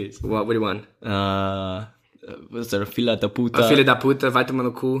Portuguese. What do you want? What's that? Filha da puta. Filho da puta, vai tomar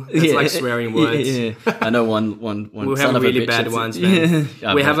no cu. That's like swearing words. Yeah. I know one. We son have of a really bitch bad that's- ones, man.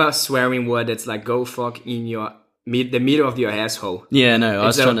 Yeah, We but- have a swearing word that's like "go fuck in the middle of your asshole." Yeah, no, I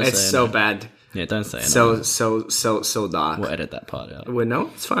was trying to say. It's so no. bad, Yeah, don't say it. so dark. We'll edit that part out. Well,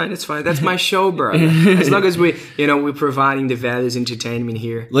 no, it's fine. It's fine. That's my show, bro. As long as we're providing the values, entertainment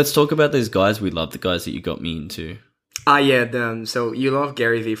here. Let's talk about those guys we love, the guys that you got me into. Yeah. So you love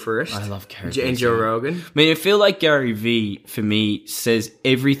Gary Vee first. I love Gary Vee and Joe Rogan. I mean, I feel like Gary Vee, for me, says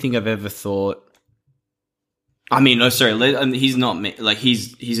everything I've ever thought. I mean, no, sorry, he's not like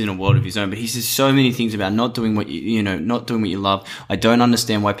he's in a world of his own, but he says so many things about not doing what not doing what you love. I don't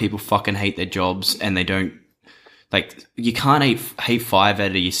understand why people fucking hate their jobs and they don't like. You can't hate 5 out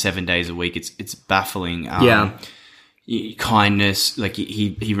of your 7 days a week. It's baffling. Kindness, like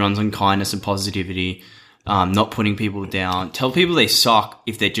he runs on kindness and positivity. Not putting people down. Tell people they suck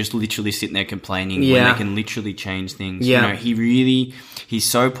if they're just literally sitting there complaining when they can literally change things. Yeah. He's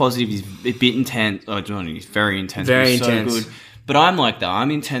so positive. He's a bit intense. Oh, he's very intense. Very he's intense. So good. But I'm like that.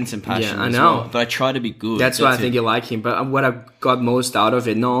 I'm intense and passionate. Yeah, I as know. well, but I try to be good. That's why I think it. you like him. But what I got most out of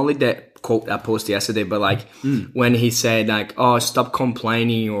it, not only that quote I posted yesterday, but like when he said like, "Oh, stop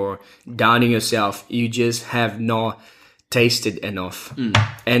complaining or doubting yourself. You just have not tasted enough."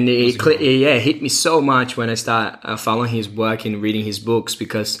 And it hit me so much when I start following his work and reading his books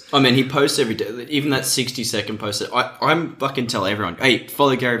because I mean, he posts every day. Even that 60-second post, that I'm fucking tell everyone, hey,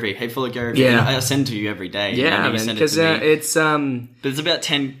 follow Gary Vee. Hey, follow Gary Vee. Yeah. I send to you every day. yeah, and then you man, send it because to me. it's But there's about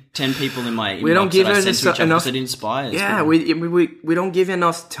 10 people in my we don't inbox give that I us send to each other enough. because it inspires. Yeah, people. we don't give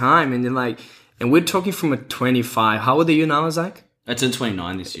enough time, and then and we're talking from a 25. How old are you now, Isaac? I turned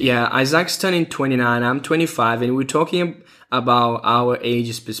 29 this year. Yeah, Isaac's turning 29. I'm 25, and we're talking about our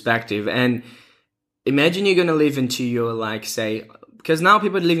age's perspective. And imagine you're gonna live into your say, because now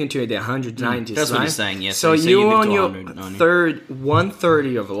people live into their 190s. That's right? what he's saying. Yes. So you you're live on to your 190.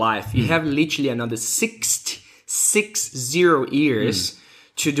 130 of life. You have literally another 60 years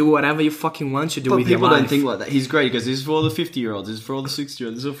to do whatever you fucking want to do But with your people life. don't think like that. He's great because this is for all the 50-year-olds. This is for all the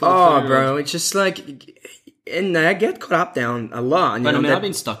 60-year-olds. This is for the Oh, 30-year-olds. bro, it's just and I get caught up down a lot. You But know, I mean, that- I've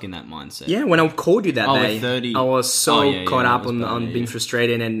been stuck in that mindset. yeah, when I called you that Oh, day, at 30. I was so caught up it was on bad, being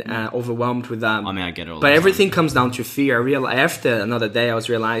frustrated and overwhelmed with that. I mean, I get it all. But the everything time. comes down to fear. I realized after another day, I was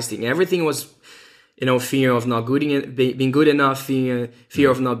realizing everything was, fear of not being good enough, fear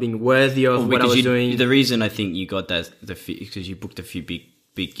of not being worthy of what I was doing. The reason I think you got that because you booked a few big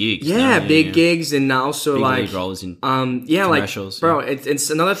gigs. Yeah, big gigs and also Big like lead roles in commercials. Bro, it's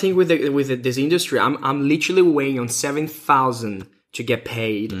another thing with this industry. I'm literally waiting on 7,000 to get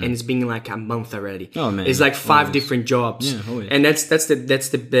paid, and it's been like a month already. Oh man, it's like 5 different jobs. Yeah, always. And that's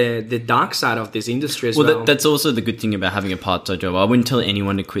the dark side of this industry as well. That's also the good thing about having a part-time job. I wouldn't tell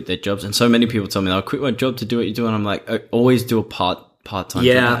anyone to quit their jobs, and so many people tell me, "I'll quit my job to do what you do," and I'm like, always do a part-time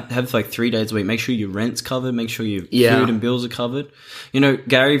Yeah. job. Have like 3 days a week. Make sure your rent's covered. Make sure your Yeah. food and bills are covered.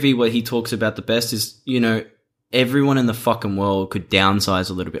 Gary Vee, what he talks about the best is, everyone in the fucking world could downsize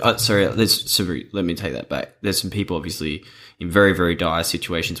a little bit. Let me take that back. There's some people obviously in very, very dire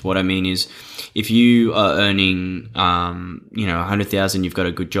situations. What I mean is, if you are earning, 100,000, you've got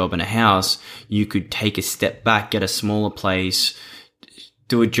a good job and a house, you could take a step back, get a smaller place,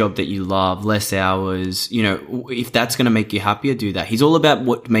 do a job that you love, less hours. If that's going to make you happier, do that. He's all about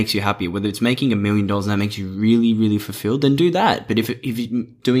what makes you happier. Whether it's making $1 million and that makes you really, really fulfilled, then do that. But if you're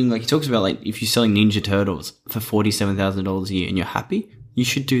doing, like he talks about, like if you're selling Ninja Turtles for $47,000 a year and you're happy, you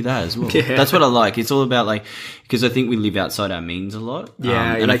should do that as well. Yeah. That's what I like. It's all about because I think we live outside our means a lot.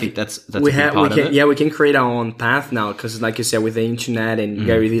 Yeah, and I think that's a big part of it. Yeah, we can create our own path now because, like you said, with the internet and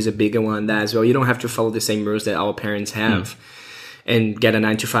Gary Vee is a bigger one that as well. You don't have to follow the same rules that our parents have. And get a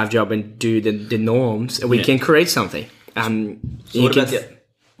 9-to-5 job and do the norms. We can create something. So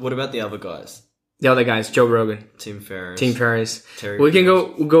what about the other guys? The other guys? Joe Rogan, Tim Ferriss. Terry. We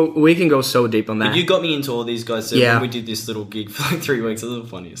can go so deep on that. But you got me into all these guys. So Yeah. when we did this little gig for like 3 weeks, it was the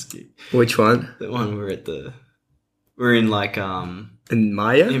funniest gig. Which one? The one we're in like In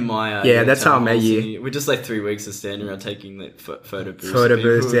Maya. in Maya. Yeah, that's how I met tunnels, you. and we're just like 3 weeks of standing around taking like photo booths. Photo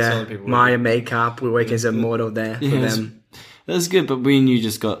People booth, were yeah. telling people Maya makeup. We're working as a model there for Yeah, them. That was good, but we and you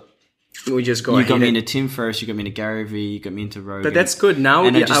just got. We just got. You got me hit it. into Tim Ferriss. You got me into Gary Vee. You got me into Rogan. But that's good. Now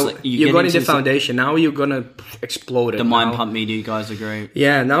And I you, just, like, you you get got in into the some- foundation. Now you're gonna explode it. the Mind now. Pump Media guys are great.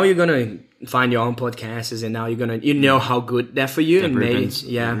 Yeah, now you're gonna find your own podcasts, and now you're gonna how good that for you, and maybe Rubens.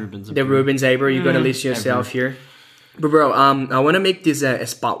 yeah, The Rubens are the brilliant. Rubens Aber. You're gonna list yourself here. But bro, I want to make this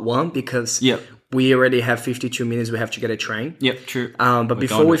as part 1 because Yep. we already have 52 minutes. We have to get a train. Yep, true. But We're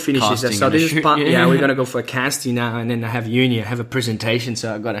before going we to finish this, casting so and a this is shoot, part. yeah. Yeah, we're gonna go for a casting now, and then I have uni. I have a presentation,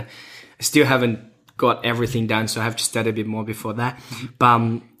 so I still haven't got everything done, so I have to study a bit more before that.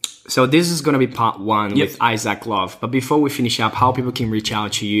 But so this is gonna be part 1 with Izaak Love. But before we finish up, how people can reach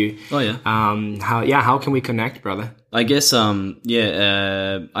out to you? Oh yeah. How can we connect, brother? I guess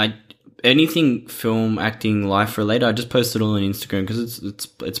anything film, acting, life related, I just post it all on Instagram because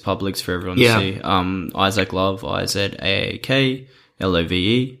it's public for everyone to see. Izaak Love, IZAAK Love.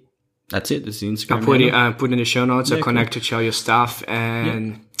 That's it. That's the Instagram. I'll put in the show notes. I'll connect to show your stuff.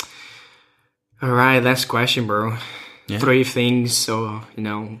 And all right, last question, bro. Yeah. 3 things, so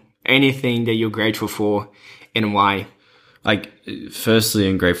anything that you're grateful for and why. Like, firstly,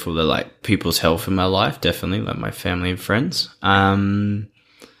 I'm grateful to like people's health in my life, definitely, like my family and friends.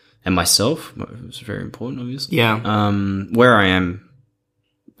 And myself, it was very important, obviously. Yeah. Where I am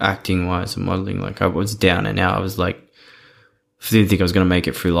acting wise and modeling, like I was down and out. I was like, I didn't think I was going to make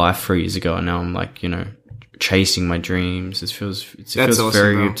it through life 3 years ago. And now I'm like, chasing my dreams. It feels awesome,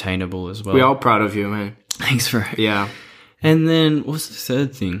 very bro. obtainable as well. We're all proud of you, man. Thanks for it. Yeah. And then what's the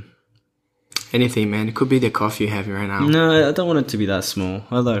third thing? Anything, man. It could be the coffee you have right now. No, I don't want it to be that small.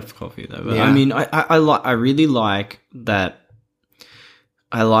 I love coffee though. But Yeah. I mean, I really like that.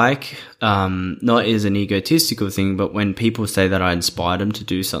 I like, not as an egotistical thing, but when people say that I inspired them to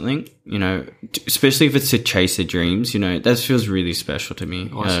do something, especially if it's to chase their dreams, that feels really special to me.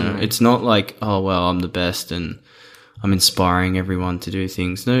 Awesome, man. It's not like, oh, well, I'm the best and I'm inspiring everyone to do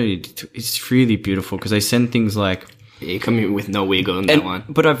things. No, it's really beautiful because they send things like, You come in with no wiggle on that one.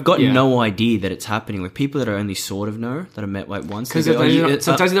 but I've got no idea that it's happening. Like people that I only sort of know that I met like once. Because they go,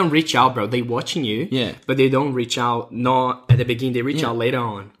 sometimes they don't reach out, bro. They're watching you, Yeah. but they don't reach out. Not at the beginning. They reach out later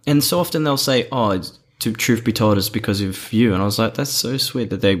on. And so often they'll say, oh, to truth be told, it's because of you. And I was like, that's so sweet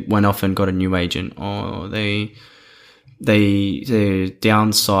that they went off and got a new agent. Or they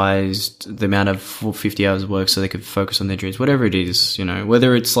downsized the amount of 50 hours of work so they could focus on their dreams. Whatever it is,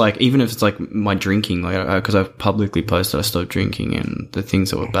 whether it's like, even if it's like my drinking, like, because I've publicly posted I stopped drinking and the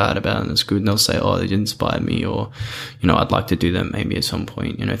things that were bad about it and it's good. And they'll say, oh, they inspired me, or, I'd like to do that maybe at some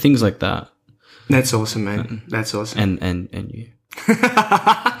point, things like that. That's awesome, man. That's awesome. And you.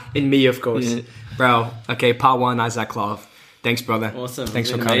 And me, of course. Yeah. Bro, okay, part 1, Izaak Love. Thanks, brother. Awesome. Thanks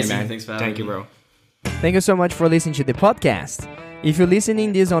It's for been coming, amazing. man. Thanks for having Thank you, me. bro. Thank you so much for listening to the podcast. If you're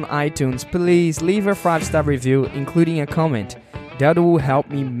listening this on iTunes, please leave a 5-star review, including a comment. That will help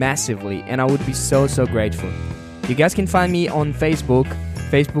me massively, and I would be so grateful. You guys can find me on Facebook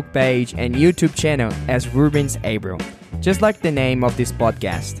page, and YouTube channel as Rubens Abreu, just like the name of this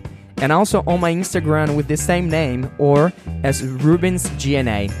podcast. And also on my Instagram with the same name, or as Rubens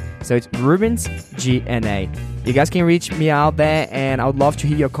GNA. So it's Rubens GNA. You guys can reach me out there, and I would love to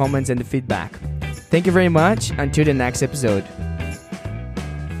hear your comments and the feedback. Thank you very much. Until the next episode.